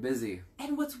very busy.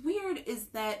 And what's weird is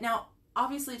that, now,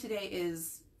 obviously today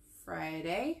is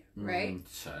Friday, right?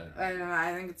 I don't know.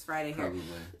 I think it's Friday here.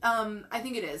 Probably. I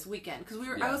think it is weekend, because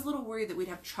I was a little worried that we'd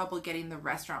have trouble getting the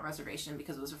restaurant reservation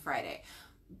because it was a Friday.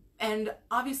 And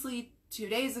obviously 2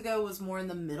 days ago was more in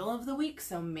the middle of the week,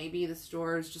 so maybe the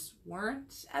stores just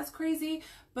weren't as crazy.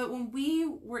 But when we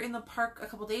were in the park a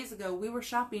couple days ago, we were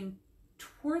shopping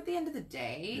toward the end of the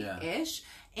day-ish,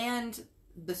 and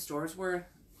the stores were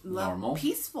normal,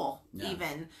 peaceful,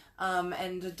 even,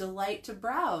 and a delight to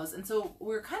browse. And so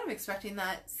we're kind of expecting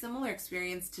that similar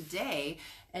experience today,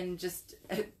 and just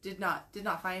did not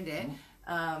find it.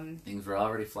 Things were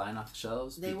already flying off the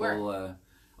shelves. They were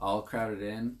all crowded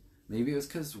in. Maybe it was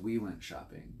because we went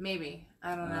shopping. Maybe.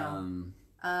 I don't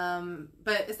know.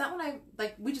 But is that when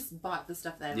we just bought the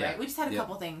stuff then, right? We just had a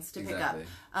couple things to pick up.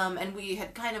 And we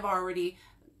had kind of already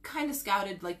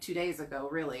scouted 2 days ago,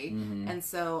 really. And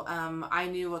so I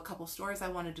knew a couple stores I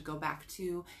wanted to go back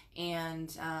to,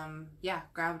 and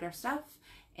grabbed our stuff.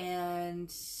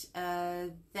 And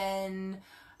then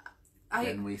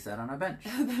we sat on a bench.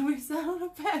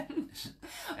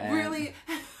 Really?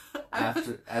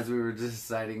 As we were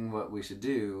deciding what we should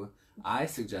do, I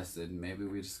suggested maybe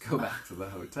we just go back to the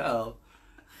hotel.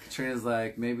 Katrina's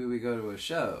like, maybe we go to a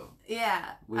show.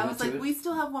 Yeah. I was like, we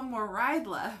still have one more ride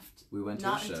left. We went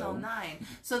to a show. Not until 9.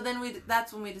 So then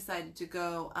that's when we decided to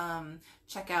go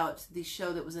check out the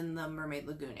show that was in the Mermaid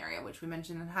Lagoon area, which we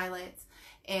mentioned in highlights.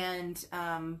 And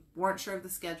weren't sure of the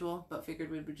schedule, but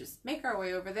figured we would just make our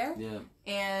way over there. Yeah.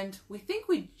 And we think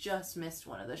we just missed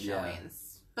one of the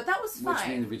showings. But that was fine. Which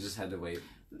means we just had to wait.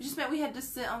 It just meant we had to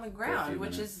sit on the ground,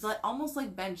 which is almost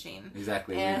like benching.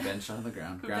 Exactly. We benched on the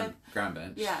ground. Ground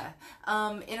bench. Yeah.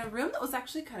 In a room that was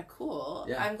actually kind of cool.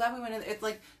 Yeah. I'm glad we went in. It's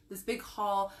like this big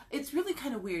hall. It's really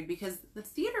kind of weird because the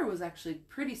theater was actually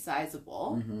pretty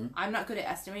sizable. I'm not good at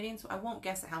estimating, so I won't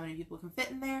guess at how many people can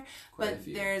fit in there. Quite a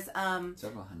few. There's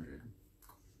several hundred.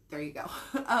 There you go.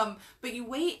 But you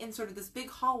wait in sort of this big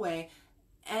hallway,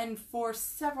 and for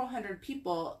several hundred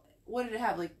people, what did it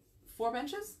have? 4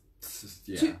 benches?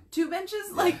 Yeah. Two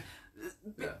benches?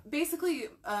 Yeah. Basically,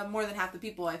 more than half the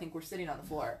people, I think, were sitting on the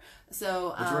floor.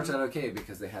 So which worked out okay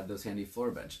because they had those handy floor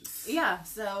benches. Yeah.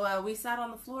 So we sat on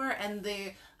the floor, and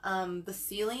the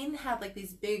ceiling had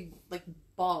these big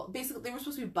ball. Basically, they were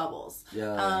supposed to be bubbles.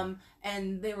 Yeah.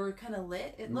 And they were kind of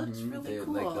lit. It looked really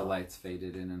cool. The lights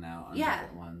faded in and out on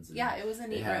different ones. And it was a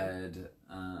neat room. They had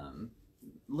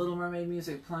Little Mermaid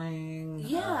music playing.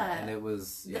 Yeah. And it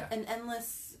was an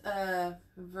endless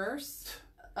verse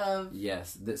of...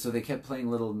 Yes. So they kept playing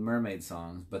Little Mermaid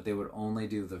songs, but they would only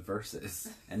do the verses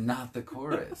and not the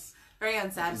chorus. Very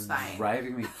unsatisfying. It was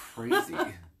driving me crazy.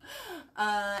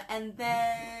 And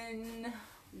then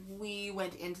we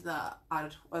went into the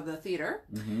theater,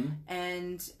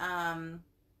 and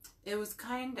it was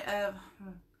kind of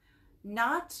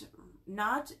not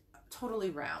totally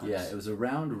round. Yeah, it was a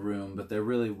round room, but there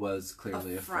really was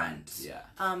clearly a front. Yeah.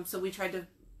 So we tried to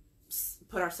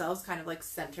put ourselves kind of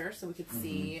center so we could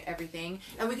see everything,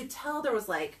 and we could tell there was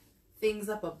things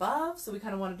up above, so we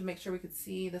kind of wanted to make sure we could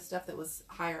see the stuff that was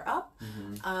higher up.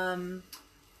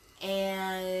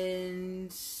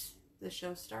 And the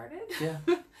show started.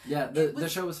 Yeah. The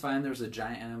show was fine. There was a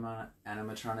giant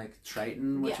animatronic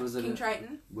Triton, which was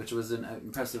Triton, which was an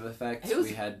impressive effect.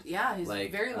 We had he's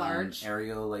very large.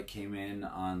 Ariel came in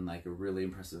on a really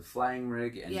impressive flying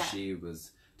rig, and she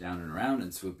was down and around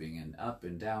and swooping and up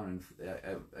and down,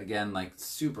 and again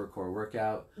super core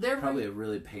workout. Probably a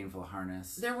really painful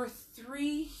harness. There were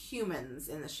 3 humans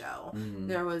in the show.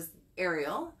 There was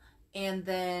Ariel, and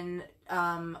then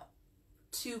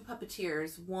 2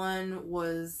 puppeteers. One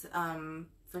was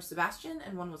for Sebastian,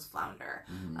 and one was Flounder.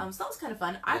 So that was kind of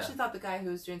fun. I actually thought the guy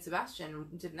who was doing Sebastian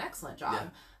did an excellent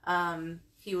job.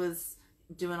 He was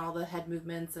doing all the head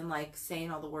movements and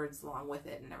saying all the words along with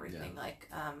it and everything.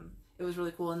 It was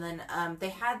really cool. And then they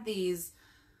had these,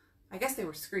 I guess they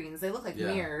were screens. They look like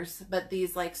mirrors, but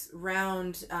these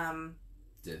round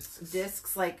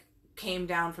discs came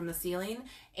down from the ceiling,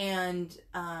 and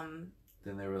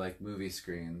then there were movie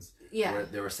screens. Yeah.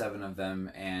 There were 7 of them,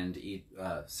 and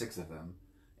 6 of them.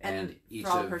 And each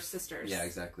for all of her sisters. Yeah,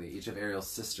 exactly. Each of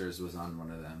Ariel's sisters was on one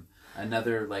of them.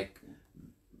 Another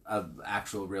a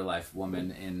actual real life woman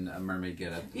in a mermaid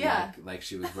getup. Like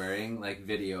she was wearing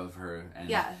video of her, and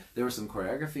there was some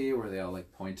choreography where they all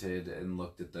pointed and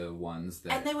looked at the ones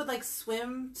that, and they would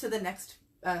swim to the next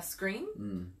screen,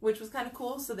 which was kind of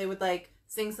cool. So they would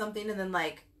sing something and then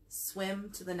swim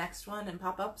to the next one and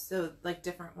pop up. So like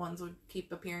different ones would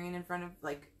keep appearing in front of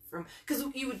like from because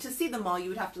you would to see them all you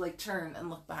would have to like turn and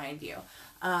look behind you.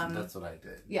 That's what I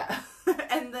did. Yeah.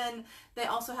 And then they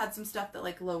also had some stuff that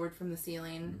like lowered from the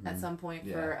ceiling at some point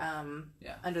for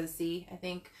Under the Sea, I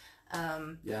think.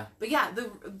 But yeah,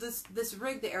 this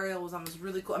rig, the aerial was on was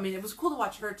really cool. I mean, it was cool to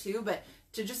watch her too, but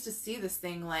to see this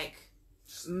thing like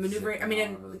maneuvering. I mean,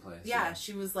 and, all over the place,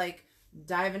 she was like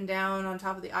diving down on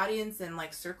top of the audience and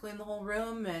like circling the whole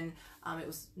room, and it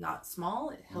was not small.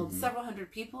 It held several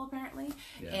hundred people apparently,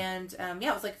 and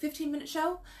it was like a 15-minute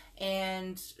show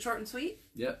and short and sweet.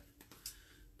 Yep.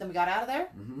 Then we got out of there.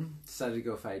 Decided to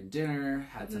go find dinner.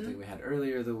 Had something we had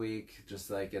earlier the week,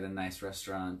 just like at a nice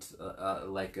restaurant,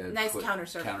 like a nice counter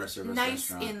service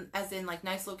nice restaurant. As in like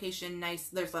nice location, nice.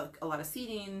 There's like a lot of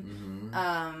seating,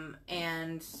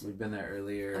 and we've been there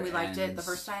earlier, and we liked it the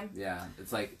first time. Yeah,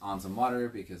 it's like on some water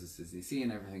because it's Disney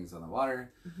and everything's on the water.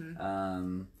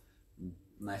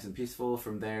 Nice and peaceful.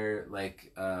 From there,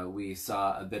 like we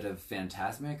saw a bit of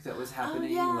Fantasmic that was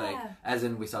happening. Like as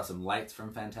in we saw some lights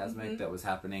from Fantasmic that was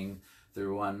happening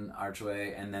through one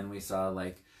archway, and then we saw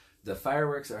like the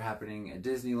fireworks are happening at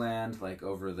Disneyland, like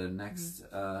over the next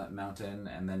mountain,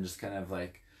 and then just kind of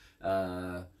like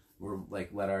we're like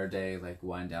let our day like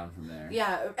wind down from there.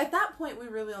 Yeah, at that point we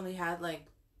really only had like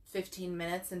 15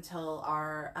 minutes until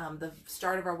our the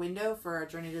start of our window for our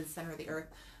Journey to the Center of the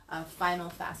Earth final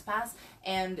FastPass,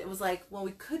 and it was like, well,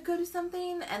 we could go do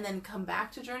something and then come back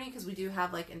to Journey because we do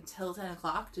have like until 10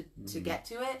 o'clock to get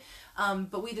to it,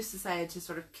 but we just decided to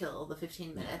sort of kill the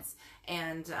 15 minutes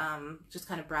and just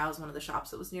kind of browse one of the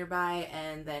shops that was nearby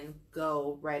and then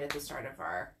go right at the start of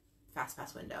our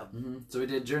FastPass window. So we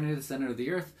did Journey to the Center of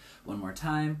the Earth one more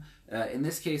time. In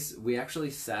this case, we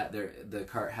actually sat there. The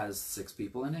cart has 6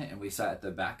 people in it, and we sat at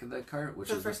the back of the cart, which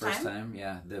was the first time.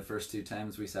 Yeah, the first 2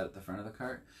 times we sat at the front of the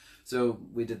cart. So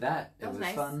we did that. It was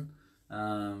nice. Fun.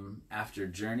 After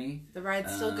Journey, the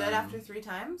ride's still good after 3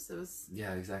 times. It was.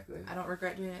 Yeah, exactly. I don't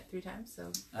regret doing it 3 times,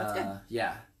 so that's good.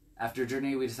 Yeah. After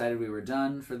Journey, we decided we were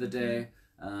done for the day.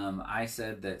 I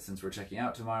said that since we're checking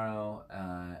out tomorrow,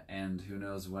 and who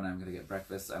knows when I'm going to get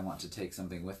breakfast, I want to take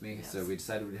something with me. Yes. So we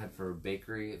decided we'd head for a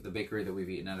bakery, the bakery that we've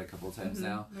eaten at a couple of times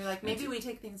now. We're like, maybe we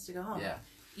take things to go home. Yeah.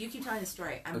 You keep telling the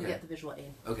story. I'm going to get the visual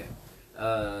aid. Okay.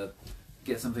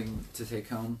 Get something to take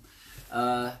home.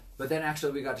 But then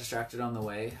actually we got distracted on the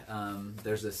way.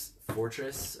 There's this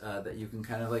fortress that you can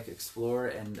kind of like explore,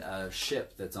 and a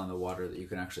ship that's on the water that you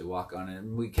can actually walk on.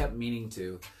 And we kept meaning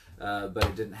to, but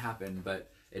it didn't happen. But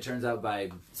it turns out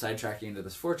by sidetracking into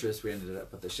this fortress, we ended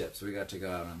up with the ship, so we got to go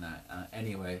out on that.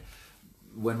 Anyway,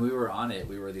 when we were on it,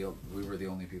 we were the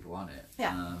only people on it.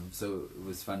 Yeah. So it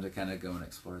was fun to kind of go and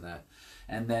explore that.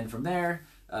 And then from there,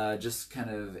 just kind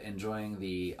of enjoying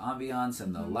the ambiance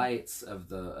and the lights of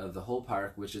the whole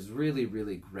park, which is really,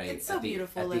 really great. It's so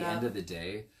beautiful. At the end of the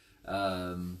day,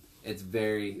 it's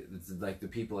like the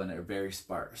people in it are very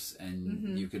sparse,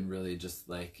 and you can really just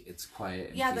like, it's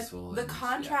quiet and peaceful. The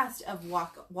contrast of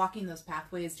walking those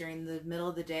pathways during the middle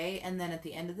of the day and then at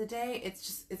the end of the day,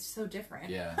 it's so different.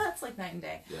 Yeah. It's like night and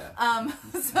day.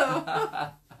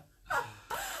 Yeah.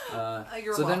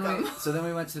 You're welcome. Then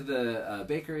we went to the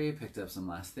bakery, picked up some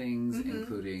last things,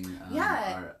 including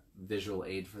our visual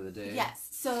aid for the day. Yes.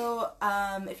 So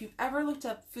if you've ever looked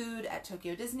up food at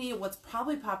Tokyo Disney, what's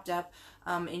probably popped up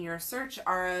in your search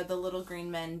are the little green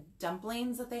men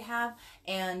dumplings that they have,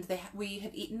 and we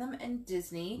had eaten them in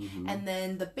Disney, and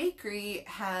then the bakery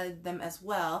had them as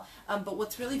well. But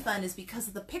what's really fun is because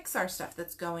of the Pixar stuff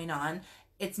that's going on,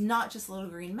 it's not just little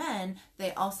green men,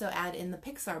 they also add in the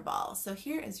Pixar ball. So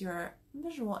here is your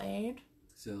visual aid.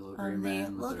 So little green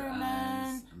man with their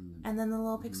eyes. And then the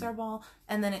little Pixar ball.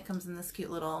 And then it comes in this cute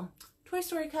little Toy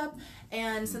Story cup.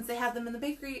 And since they had them in the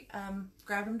bakery,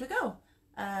 grabbed them to go.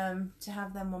 To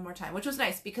have them one more time. Which was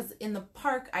nice because in the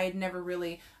park, I had never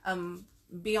really,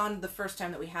 beyond the first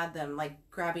time that we had them, like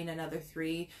grabbing another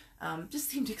 3 just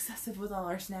seemed excessive with all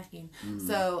our snacking.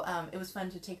 So it was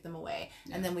fun to take them away.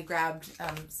 Yeah. And then we grabbed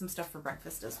some stuff for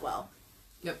breakfast as well.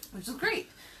 Yep. Which was great.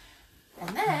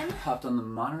 And then hopped on the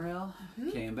monorail,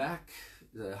 came back,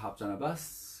 hopped on a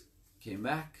bus, came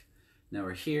back. Now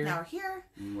we're here.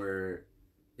 And we're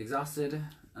exhausted.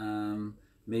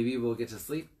 Maybe we'll get to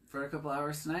sleep for a couple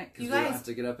hours tonight because we don't have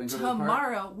to get up and go to the park.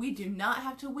 Tomorrow we do not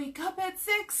have to wake up at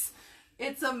 6.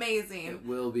 It's amazing. It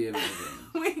will be amazing.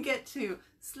 We get to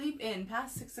sleep in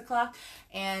past 6 o'clock,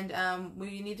 and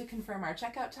we need to confirm our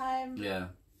checkout time. Yeah.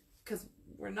 Because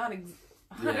we're not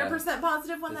 100%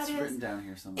 positive when that is. It's written down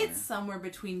here somewhere. It's somewhere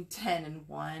between 10 and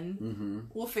 1.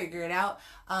 We'll figure it out.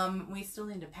 We still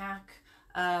need to pack.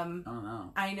 Oh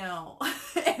no. I know.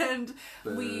 And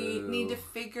Boo. we need to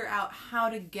figure out how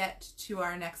to get to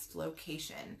our next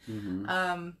location.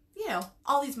 You know,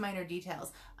 all these minor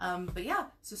details. But yeah,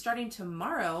 so starting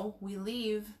tomorrow, we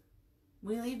leave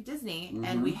Disney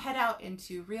and we head out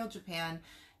into real Japan,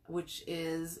 which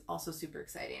is also super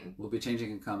exciting. We'll be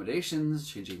changing accommodations,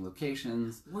 changing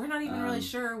locations. We're not even really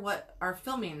sure what our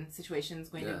filming situation is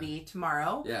going to be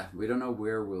tomorrow. Yeah, we don't know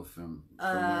where we'll film.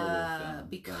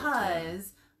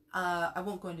 Because I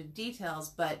won't go into details,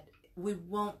 but we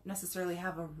won't necessarily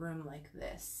have a room like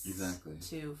this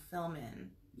to film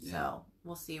in. Yeah. So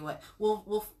we'll see what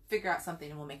we'll figure out something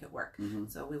and we'll make it work.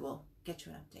 So we will get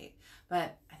you an update.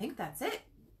 But I think that's it.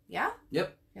 Yeah?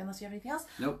 Yep. Unless you have anything else?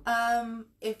 Nope.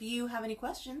 If you have any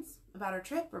questions about our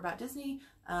trip or about Disney,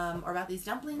 or about these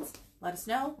dumplings, let us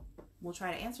know. We'll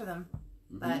try to answer them.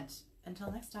 But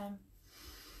until next time,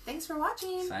 thanks for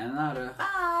watching. Sayonara.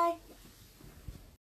 Bye.